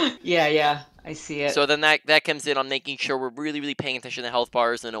 Yeah, I see So it. then that comes in on making sure we're really really paying attention to health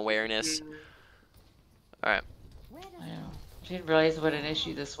bars and awareness. Mhm. All right. Yeah. I didn't realize what an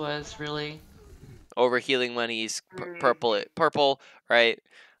issue this was, really. Overhealing when he's Mhm. purple, right?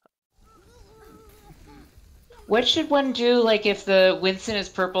 What should one do, like, if the Winston is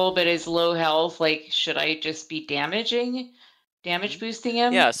purple but is low health? Like, should I just be damage Mhm. boosting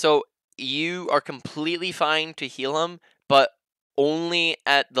Yeah, him? so you are completely fine to heal him, but only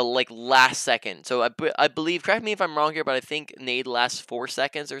at the like last second. So I believe, correct me if I'm wrong here, but I think nade lasts 4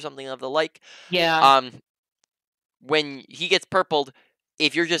 seconds or something of the like. Yeah. Um, when he gets purpled,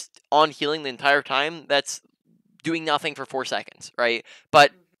 if you're just on healing the entire time, that's doing nothing for 4 seconds, right?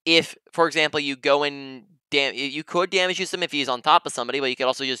 But if, for example, you go and you could damage use him if he's on top of somebody, but you could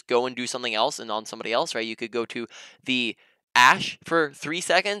also just go and do something else and on somebody else, right? You could go to the Ash for 3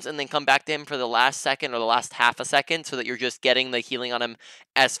 seconds and then come back to him for the last second or the last half a second so that you're just getting the healing on him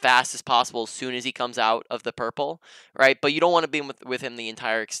as fast as possible as soon as he comes out of the purple, right? But you don't want to be with him the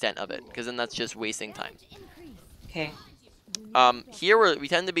entire extent of it because then that's just wasting time. Okay. Here we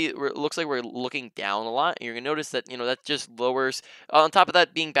tend to be. Looks like we're looking down a lot. And you're gonna notice that that just lowers. On top of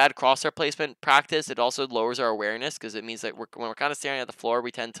that being bad crosshair placement practice, it also lowers our awareness because it means that when we're kind of staring at the floor,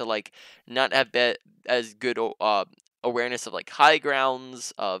 we tend to like not have as good awareness of like high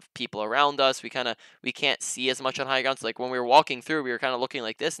grounds of people around us. We can't see as much on high grounds. Like when we were walking through, we were kind of looking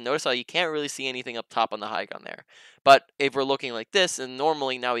like this. And notice how you can't really see anything up top on the high ground there. But if we're looking like this, and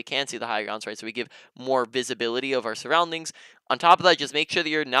normally now we can see the high grounds, right? So we give more visibility of our surroundings. On top of that, just make sure that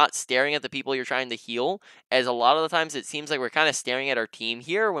you're not staring at the people you're trying to heal, as a lot of the times it seems like we're kind of staring at our team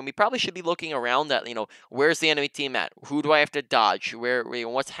here when we probably should be looking around at, where's the enemy team at? Who do I have to dodge?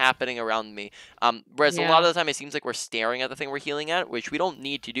 What's happening around me? Whereas a lot Yeah. of the time it seems like we're staring at the thing we're healing at, which we don't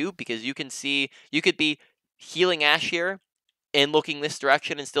need to do because you could be healing Ash here and looking this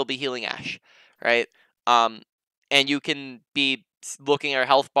direction and still be healing Ash, right? Um, and you can be looking at her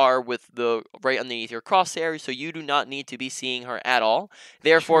health bar with the right underneath your crosshair, so you do not need to be seeing her at all.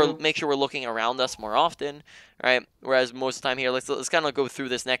 Therefore, True. make sure we're looking around us more often, right? Whereas most of the time here, let's kind of go through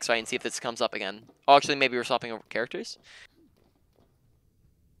this next fight and see if this comes up again. Oh, actually, maybe we're swapping over characters.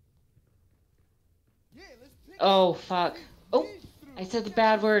 Oh, fuck. Oh, I said the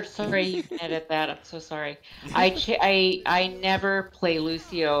bad word. Sorry, you can edit that. I'm so sorry. I never play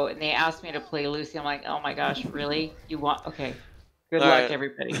Lucio, and they asked me to play Lucio. I'm like, oh my gosh, really? You want? Okay. Good All luck, right.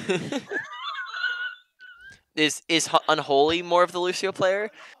 everybody. Is Unholy more of the Lucio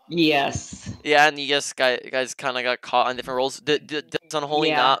player? Yes. Yeah, and you guys kind of got caught on different roles. Does Unholy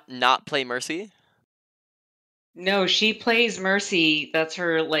Yeah. not play Mercy? No, she plays Mercy. That's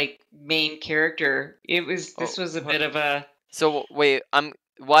her like main character. Oh, This was a bit of a so wait,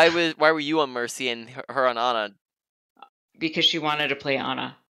 why were you on Mercy and her on Ana? because she wanted to play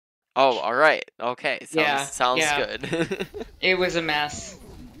Anna. Oh, all right, okay, sounds Yeah, sounds yeah. good. It was a mess.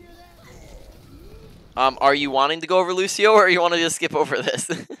 Are you wanting to go over Lucio, or you want to just skip over this?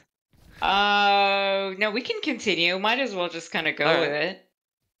 No, we can continue. Might as well just kind of All go with right, it.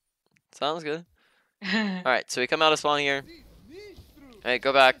 sounds good. All right, so we come out of spawn here. All right,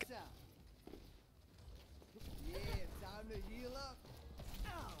 go back.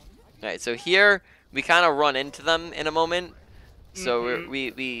 All right, so here we kind of run into them in a moment. So Mhm.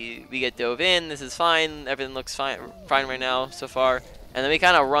 we get dove in. This is fine. Everything looks fine right now so far. And then we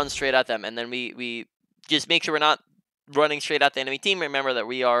kind of run straight at them. And then we just make sure we're not running straight at the enemy team. Remember that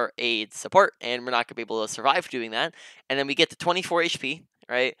we are a support and we're not gonna be able to survive doing that. And then we get to 24 HP.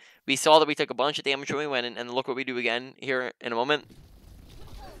 Right? We saw that we took a bunch of damage when we went, and look what we do again here in a moment.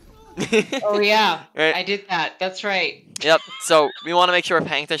 Oh yeah, Right? I did that. That's right. Yep. So we want to make sure we're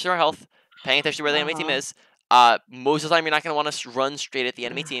paying attention to our health, paying attention to where the enemy team Uh-huh. is. Most of the time, you're not going to want to run straight at the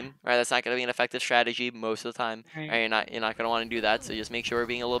enemy team, right? That's not going to be an effective strategy most of the time. Right. Right? You're not going to want to do that. So just make sure we're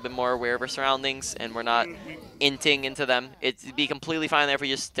being a little bit more aware of our surroundings and we're not Mhm. inting into them. It'd be completely fine there if we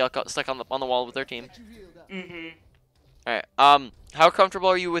just stuck on the wall with our team. Mhm. All right. How comfortable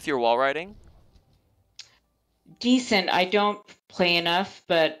are you with your wall riding? Decent. I don't play enough,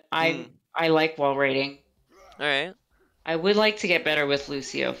 but Mm. I like wall raiding. All right. I would like to get better with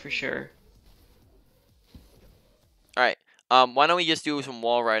Lucio for sure. All right. Why don't we just do some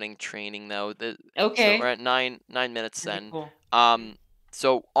wall riding training though? So we're Okay. at 9 minutes That'd be then. cool.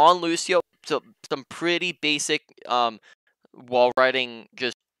 So on Lucio, so some pretty basic wall riding,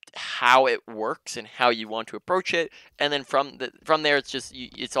 just how it works and how you want to approach it, and then from there it's just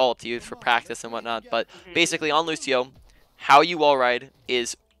it's all up to you for practice and whatnot. But Mhm. basically on Lucio, how you wall ride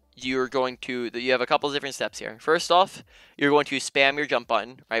is you have a couple of different steps here. First off, you're going to spam your jump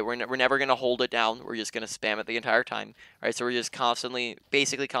button, right? We're never going to hold it down. We're just going to spam it the entire time, right? So we're just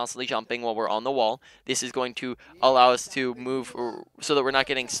basically constantly jumping while we're on the wall. This is going to allow us to move so that we're not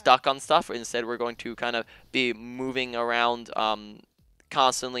getting stuck on stuff. Instead, we're going to kind of be moving around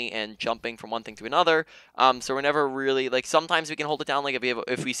constantly and jumping from one thing to another. So we're never really like, sometimes we can hold it down like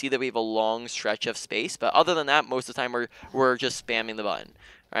if we see that we have a long stretch of space, but other than that, most of the time we're just spamming the button,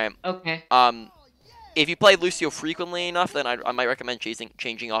 right? Okay. Um, if you play Lucio frequently enough, then I might recommend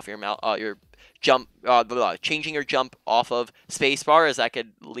changing off your jump, changing your jump off of spacebar, as that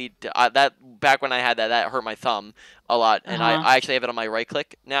could lead to that. Back when I had that hurt my thumb a lot, and I, Uh-huh. I actually have it on my right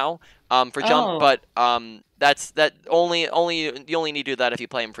click now for jump, Oh. but that only you only need to do that if you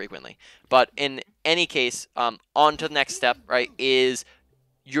play him frequently. But in any case, on to the next step, right? Is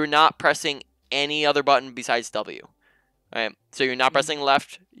you're not pressing any other button besides W. Right. So you're not pressing Mhm.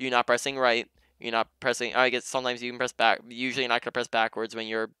 left. You're not pressing right. You're not pressing. I guess sometimes you can press back. Usually, you're not gonna press backwards when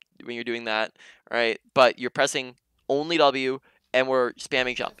you're doing that, right? But you're pressing only W, and we're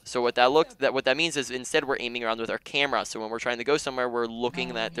spamming jump. So what that means is instead we're aiming around with our camera. So when we're trying to go somewhere, we're looking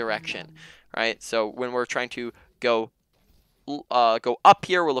in that direction, right? So when we're trying to go go up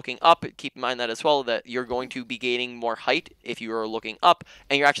here, we're looking up. Keep in mind that as well, that you're going to be gaining more height if you are looking up,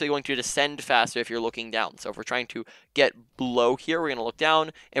 and you're actually going to descend faster if you're looking down. So if we're trying to get below here, we're going to look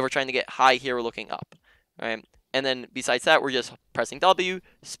down. If we're trying to get high here, we're looking up. Right? And then besides that, we're just pressing W,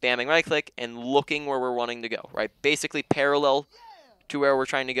 spamming right click, and looking where we're wanting to go. Right? Basically parallel to where we're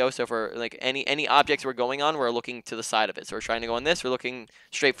trying to go. So for like any objects we're going on, we're looking to the side of it. So we're trying to go on this, we're looking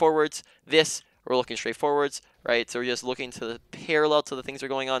straight forwards. This, we're looking straight forwards, right? So we're just looking to the parallel to the things that are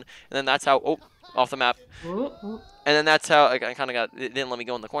going on, and then that's how, oh, off the map. Ooh, ooh. And then that's how I kind of it didn't let me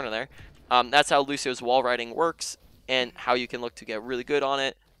go in the corner there. That's how Lucio's wall riding works, and how you can look to get really good on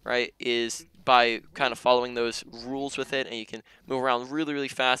it, right? Is by kind of following those rules with it, and you can move around really, really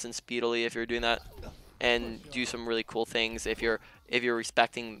fast and speedily if you're doing that, and do some really cool things if you're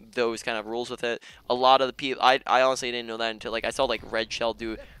respecting those kind of rules with it. A lot of the people, I honestly didn't know that until like I saw like Red Shell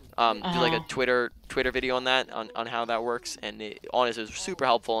do like a Uh-huh. Twitter video on that on how that works, and it honestly was super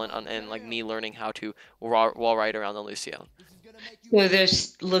helpful and like me learning how to wall ride around the Lucio. So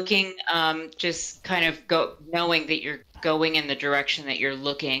there's looking, just kind of knowing that you're going in the direction that you're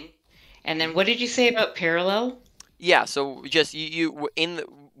looking. And then what did you say about parallel? Yeah, so just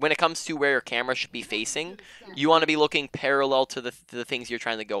when it comes to where your camera should be facing, you want to be looking parallel to the things you're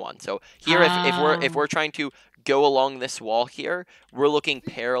trying to go on. So here, if we're Oh, trying to go along this wall here, we're looking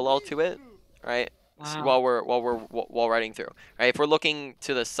parallel to it, right? wow. While riding through, right? If we're looking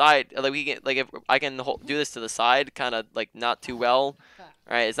to the side, like we get like if I can do this to the side, kind of like not too well,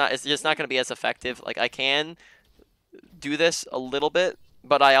 right? It's just not going to be as effective. Like I can do this a little bit,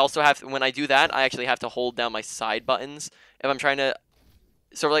 but I also have when I do that, I actually have to hold down my side buttons if I'm trying to.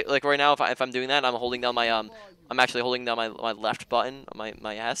 So like right now, if I'm doing that, I'm actually holding down my left button,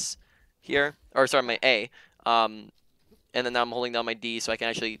 my S here, or sorry, my A, and then I'm holding down my D so I can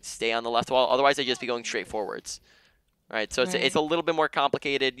actually stay on the left wall. Otherwise, I just be going straight forwards. Right, so it's Right. a little bit more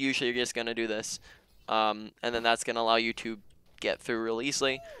complicated. Usually, you're just gonna do this, and then that's gonna allow you to get through real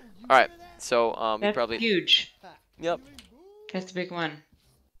easily. All right, so you That's probably, huge. yep. That's a big one.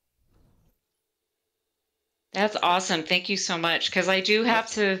 That's awesome. Thank you so much. Because I do Yep.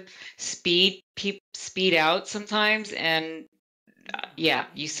 have to speed out sometimes, and yeah,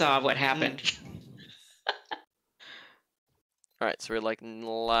 you saw what Mm. happened. All right, so we're like in the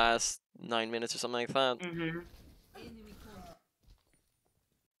last 9 minutes or something like that. Hmm.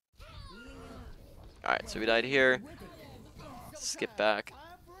 All right, so we died here. Skip back.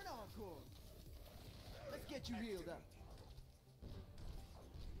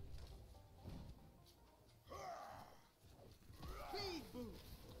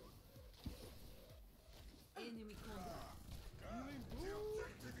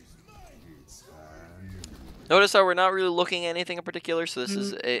 Notice how we're not really looking at anything in particular, so this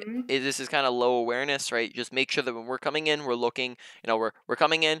is Mhm. this is kind of low awareness, right? Just make sure that when we're coming in, we're looking, we're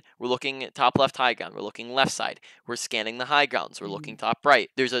coming in, we're looking at top left high ground, we're looking left side, we're scanning the high grounds, we're looking Mhm. top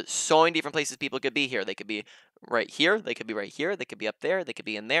right. There's so many different places people could be here. They could be right here, they could be right here, they could be up there, they could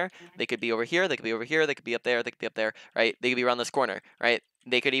be in there, they could be over here, they could be over here, they could be up there, they could be up there, right? They could be around this corner, right?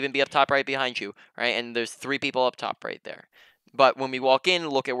 They could even be up top right behind you, right? And there's 3 people up top right there. But when we walk in,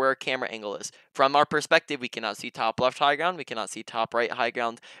 look at where our camera angle is. From our perspective, we cannot see top left high ground. We cannot see top right high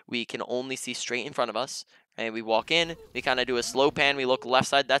ground. We can only see straight in front of us. And we walk in, we kind of do a slow pan. We look left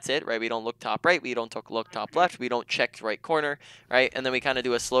side, that's it, right? We don't look top right. We don't look top left. We don't check right corner, right? And then we kind of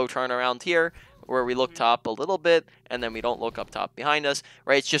do a slow turn around here where we look Mhm. top a little bit and then we don't look up top behind us,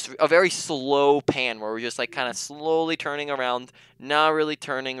 right? It's just a very slow pan where we're just like kind of slowly turning around, not really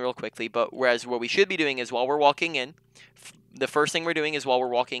turning real quickly. But whereas what we should be doing is while we're walking in, the first thing we're doing is while we're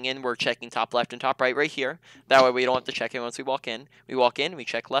walking in, we're checking top left and top right here. That way we don't have to check it once we walk in. We walk in, we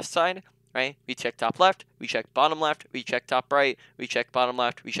check left side, right? We check top left, we check bottom left, we check top right, we check bottom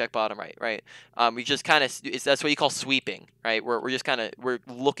left, we check bottom right, right? We just kind of, that's what you call sweeping, right? We're just kind of, we're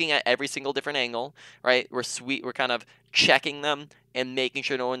looking at every single different angle, right? We're kind of checking them and making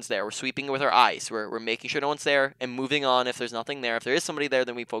sure no one's there. We're sweeping with our eyes. We're making sure no one's there and moving on. If there's nothing there, if there is somebody there,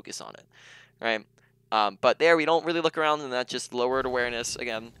 then we focus on it, right? But there, we don't really look around, and that just lowered awareness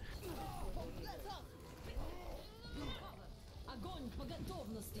again.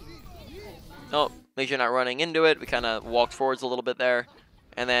 Oh, make sure you're not running into it. We kind of walked forwards a little bit there.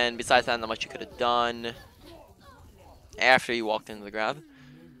 And then besides that, not much you could have done after you walked into the grab.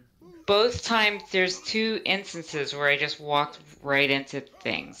 Both times, there's 2 instances where I just walked right into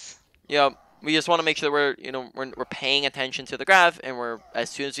things. Yep. We just want to make sure that we're paying attention to the graph, and we're, as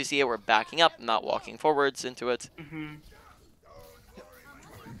soon as we see it, we're backing up, not walking forwards into it. Mhm.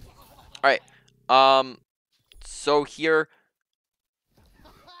 All right. So here,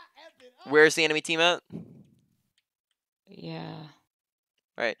 where's the enemy team at? Yeah.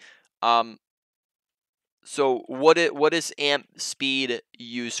 All right. So what is amp speed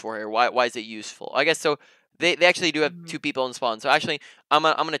used for here? Why is it useful? I guess so. They actually do have Mhm. 2 people in spawn. So actually, I'm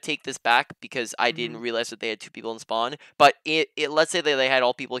gonna take this back because I didn't Mhm. realize that they had 2 people in spawn. But let's say that they had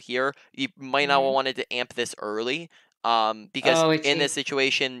all people here. You might not Mhm. wanted to amp this early. Because Oh, I in this see.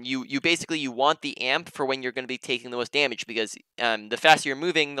 situation, you basically you want the amp for when you're going to be taking the most damage, because the faster you're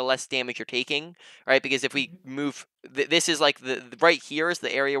moving, the less damage you're taking, right? Because if we Mhm. move, this is like right here is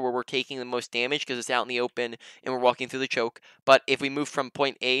the area where we're taking the most damage because it's out in the open and we're walking through the choke. But if we move from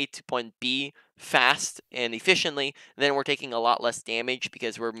point A to point B fast and efficiently, then we're taking a lot less damage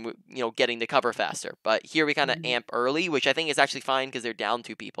because we're getting to cover faster. But here we kind of Mhm. amp early, which I think is actually fine because they're down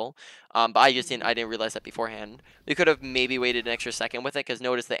 2 people. But I just didn't Mhm. I didn't realize that beforehand. We could have maybe waited an extra second with it, because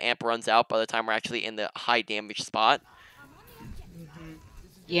notice the amp runs out by the time we're actually in the high damage spot. Mhm. Right.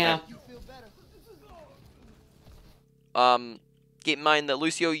 Yeah. Um, keep in mind that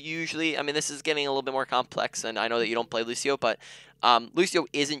Lucio usually, I mean, this is getting a little bit more complex, and I know that you don't play Lucio, but Lucio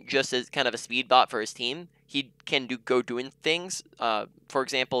isn't just as kind of a speed bot for his team. He can go doing things. For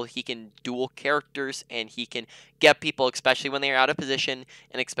example, he can duel characters, and he can get people, especially when they're out of position,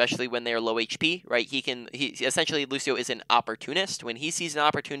 and especially when they're low HP. Right? He essentially, Lucio is an opportunist. When he sees an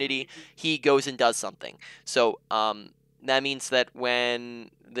opportunity, Mhm. he goes and does something. So that means that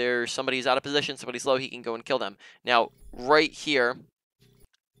when there's somebody who's out of position, somebody's low, he can go and kill them. Now, right here,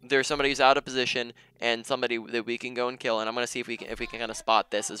 there's somebody who's out of position and somebody that we can go and kill. And I'm gonna see if we can kind of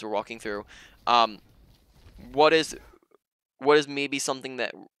spot this as we're walking through. Um, what is maybe something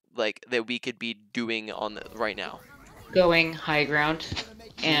that that we could be doing on right now? Going high ground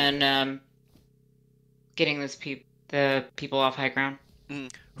and getting the people off high ground.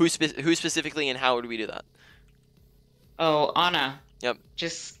 Who specifically, and how would we do that? Oh, Anna, Yep.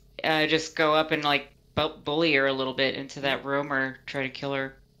 just go up and like bully her a little bit into that room or try to kill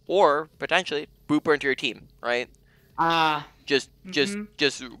her. Or potentially boop her into your team, right? Ah. Just just Mhm.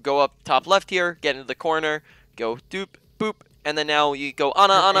 just go up top left here, get into the corner, go doop boop, and then now you go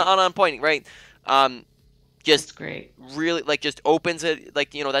Perfect. on pointing, right? Um, just That's great. really just opens it,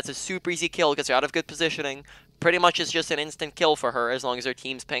 that's a super easy kill because you're out of good positioning. Pretty much it's just an instant kill for her as long as her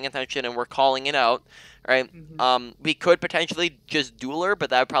team's paying attention and we're calling it out, right? Mhm. We could potentially just duel her, but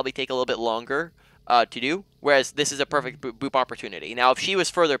that would probably take a little bit longer to do. Whereas this is a perfect Mhm. boop opportunity. Now, if she was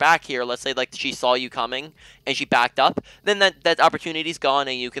further back here, let's say like she saw you coming and she backed up, then that opportunity's gone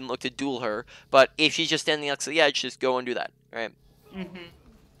and you can look to duel her. But if she's just standing next to the edge, just go and do that, right? Mhm.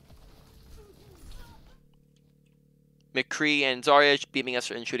 McCree and Zarya beaming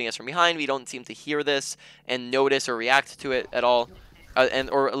us and shooting us from behind. We don't seem to hear this and notice or react to it at all.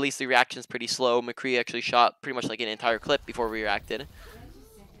 or at least the reaction's pretty slow. McCree actually shot pretty much like an entire clip before we reacted.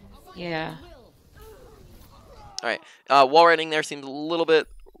 Yeah. All right, wall riding there seems a little bit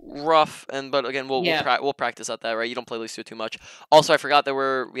rough, but again, we'll practice at that, right? You don't play Lucio too much. Also, I forgot that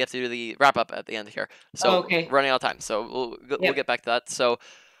we have to do the wrap up at the end here, Oh, so okay. running out of time. So we'll Yep. get back to that. So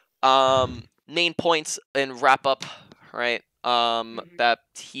main points and wrap up, right?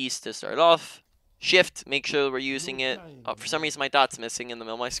 Baptiste to start off. Shift, make sure we're using it. For some reason, my dot's missing in the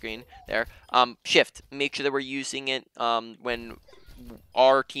middle of my screen there. Shift, make sure that we're using it when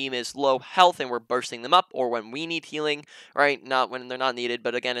our team is low health and we're bursting them up, or when we need healing, right? Not when they're not needed,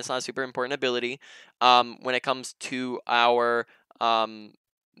 but again, it's not a super important ability. When it comes to our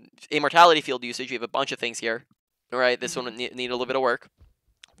immortality field usage, we have a bunch of things here, right? This one need a little bit of work.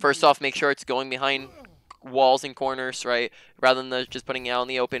 First off, make sure it's going behind walls and corners, right? Rather than just putting it out in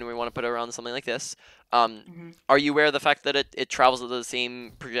the open, we want to put it around something like this. Are you aware of the fact that it travels at the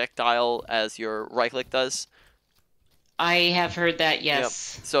same projectile as your right click does? I have heard that,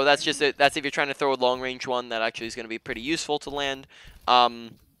 yes. Yep. So that's that's if you're trying to throw a long range one, that actually is going to be pretty useful to land.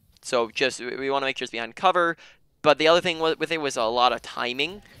 So just we want to make sure it's behind cover. But the other thing with it was a lot of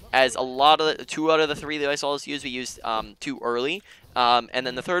timing, as a lot of 2 out of the 3 that I saw us use, we used too early. And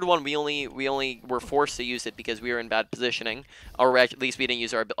then the third one, we only were forced to use it because we were in bad positioning, or at least we didn't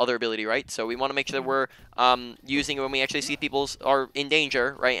use our other ability, right? So we want to make sure that we're using it when we actually see people are in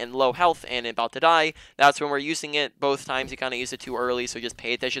danger, right, and low health and about to die. That's when we're using it. Both times you kind of use it too early, so just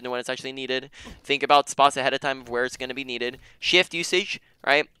pay attention to when it's actually needed. Think about spots ahead of time of where it's going to be needed. Shift usage,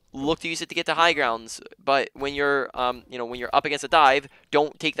 right? Look to use it to get to high grounds, but when you're when you're up against a dive,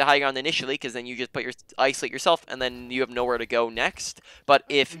 don't take the high ground initially, because then you just isolate yourself and then you have nowhere to go next. But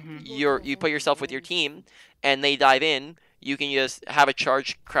if you put yourself with your team and they dive in, you can just have a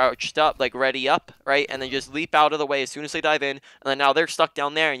charge crouched up, like ready up, right, and then just leap out of the way as soon as they dive in, and then now they're stuck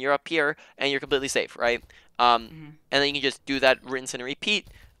down there and you're up here and you're completely safe, right? And then you can just do that rinse and repeat.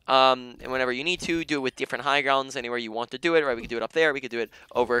 And whenever you need to, do it with different high grounds anywhere you want to do it, right? We could do it up there, we could do it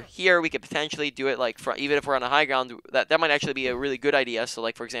over here, we could potentially do it like even if we're on a high ground, that might actually be a really good idea. So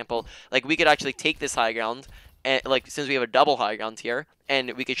like, for example, like we could actually take this high ground, and like since we have a double high ground here,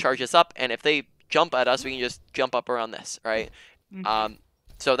 and we could charge this up, and if they jump at us, we can just jump up around this, right?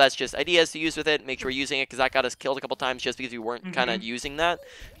 So that's just ideas to use with it. Make sure we're using it, because that got us killed a couple times just because we weren't kind of using that,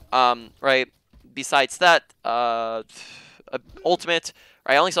 right? Besides that, ultimate.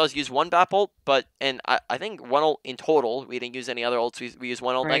 I only saw us use 1 BAP ult, and I think 1 ult in total. We didn't use any other ults. We used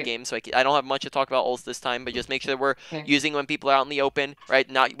 1 ult that game, so I don't have much to talk about ults this time, but just make sure that we're using when people are out in the open, right?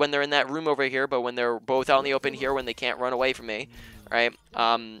 Not when they're in that room over here, but when they're both out in the open here, when they can't run away from me, right?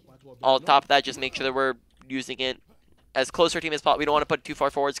 On top of that, just make sure that we're using it as close to our team as possible. We don't want to put it too far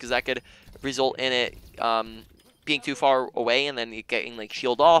forwards, because that could result in it being too far away and then it getting like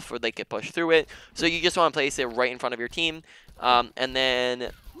shield off, or they could push through it. So you just want to place it right in front of your team. And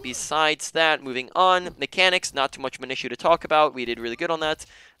then besides that, moving on, mechanics, not too much of an issue to talk about. We did really good on that.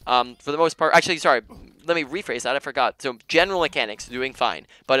 For the most part, actually, sorry, let me rephrase that. I forgot. So general mechanics, doing fine.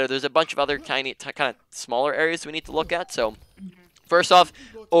 But there's a bunch of other kind of smaller areas we need to look at. So first off,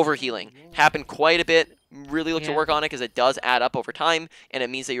 overhealing happened quite a bit. Really look to work on it, because it does add up over time, and it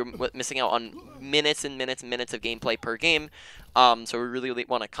means that you're missing out on minutes and minutes and minutes of gameplay per game. So we really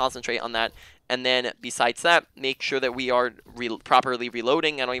want to concentrate on that. And then besides that, make sure that we are properly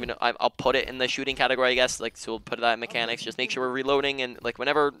reloading. I don't even know, I'll put it in the shooting category, I guess. Like, so we'll put that in mechanics. Just make sure we're reloading, and like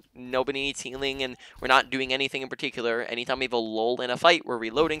whenever nobody needs healing and we're not doing anything in particular, anytime we have a lull in a fight, we're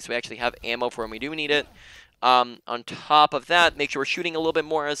reloading, so we actually have ammo for when we do need it. On top of that, make sure we're shooting a little bit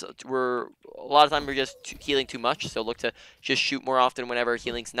more, as a lot of time we're just healing too much, so look to just shoot more often whenever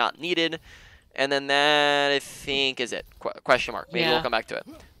healing's not needed. And then that, I think, is it. Question mark. Maybe we'll come back to it.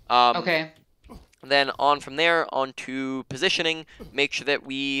 Okay. Then from there, on to positioning. Make sure that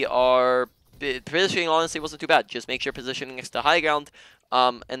we are... Positioning, honestly, wasn't too bad. Just make sure positioning is to high ground.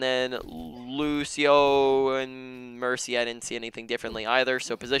 And then Lucio and Mercy, I didn't see anything differently either.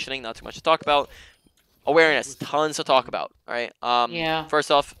 So positioning, not too much to talk about. Awareness, tons to talk about, right?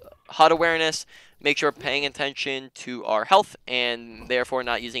 First off, HUD awareness, make sure we're paying attention to our health and therefore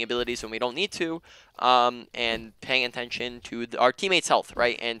not using abilities when we don't need to, and paying attention to our teammates' health,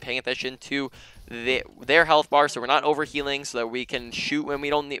 right? And paying attention to their health bar, so we're not overhealing, so that we can shoot when we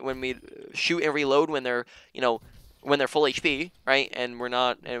don't need, when we shoot and reload when they're, when they're full HP, right? And we're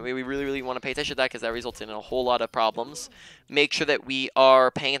not, and we really want to pay attention to that, because that results in a whole lot of problems. Make sure that we are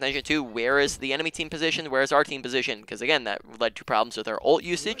paying attention to where is the enemy team positioned, where is our team positioned, because again, that led to problems with our ult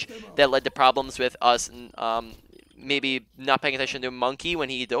usage, that led to problems with us maybe not paying attention to Monkey when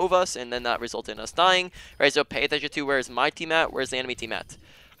he dove us, and then that resulted in us dying, right? So pay attention to where's my team at, where's the enemy team at.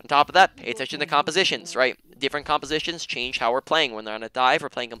 On top of that, pay attention to compositions, right? Different compositions change how we're playing. When they're on a dive, we're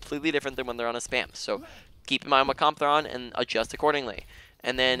playing completely different than when they're on a spam. So keep in mind what comp they're on and adjust accordingly.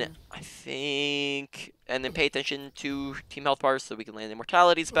 And then I think, and then pay attention to team health bars so we can land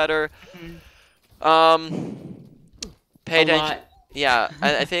immortalities better. Pay attention. Yeah,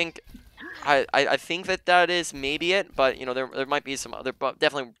 I think I think that is maybe it, but you know there might be some other, but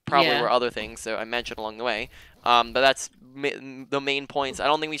definitely probably were other things that I mentioned along the way. But that's the main points. I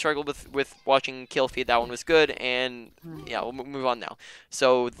don't think we struggled with watching kill feed. That one was good, and yeah, we'll move on now.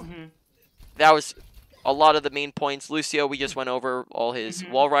 So that was a lot of the main points. Lucio, we just went over all his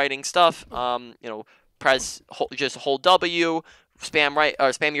wall riding stuff. You know, just hold W, spam right or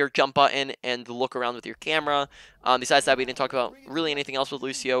spam your jump button and look around with your camera. Besides that, we didn't talk about really anything else with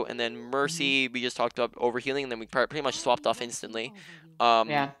Lucio. And then Mercy, we just talked about overhealing, and then we pretty much swapped off instantly.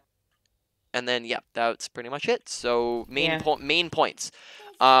 And then yeah, that's pretty much it. So main points.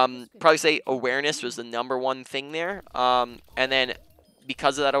 Probably say awareness was the #1 thing there. And then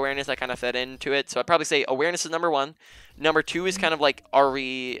because of that awareness, I kind of fed into it. So I'd probably say awareness is #1. #2 is kind of like,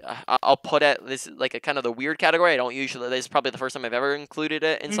 I'll put it, this is like a kind of the weird category. I don't usually, this is probably the first time I've ever included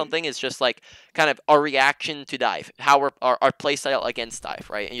it in something. It's just like kind of our reaction to dive, how our play style against dive,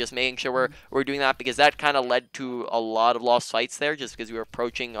 right? And just making sure we're doing that, because that kind of led to a lot of lost fights there, just because we were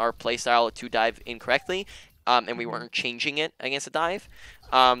approaching our play style to dive incorrectly, and we weren't changing it against a dive.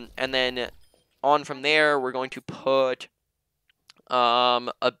 And then on from there, we're going to put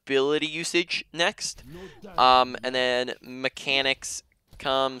ability usage next, and then mechanics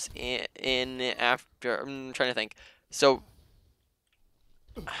comes in after. I'm trying to think. So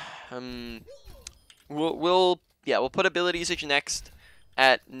we'll put ability usage next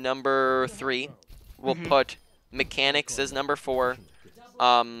at #3. We'll put mechanics as #4.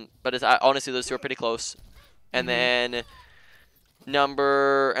 But honestly, those two are pretty close. And then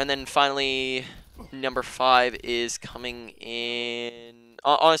finally #5 is coming in.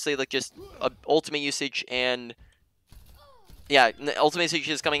 Honestly, like just ultimate usage, and yeah, ultimate usage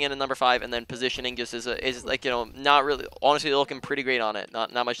is coming in at #5, and then positioning just is like, you know, not really, honestly looking pretty great on it.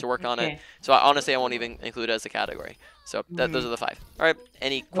 Not much to work on it. So honestly, I won't even include it as a category. So those are the 5. All right.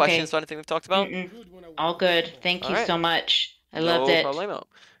 Any questions on anything we've talked about? All good. Thank you so much. I loved it. No problemo.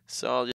 So I'll just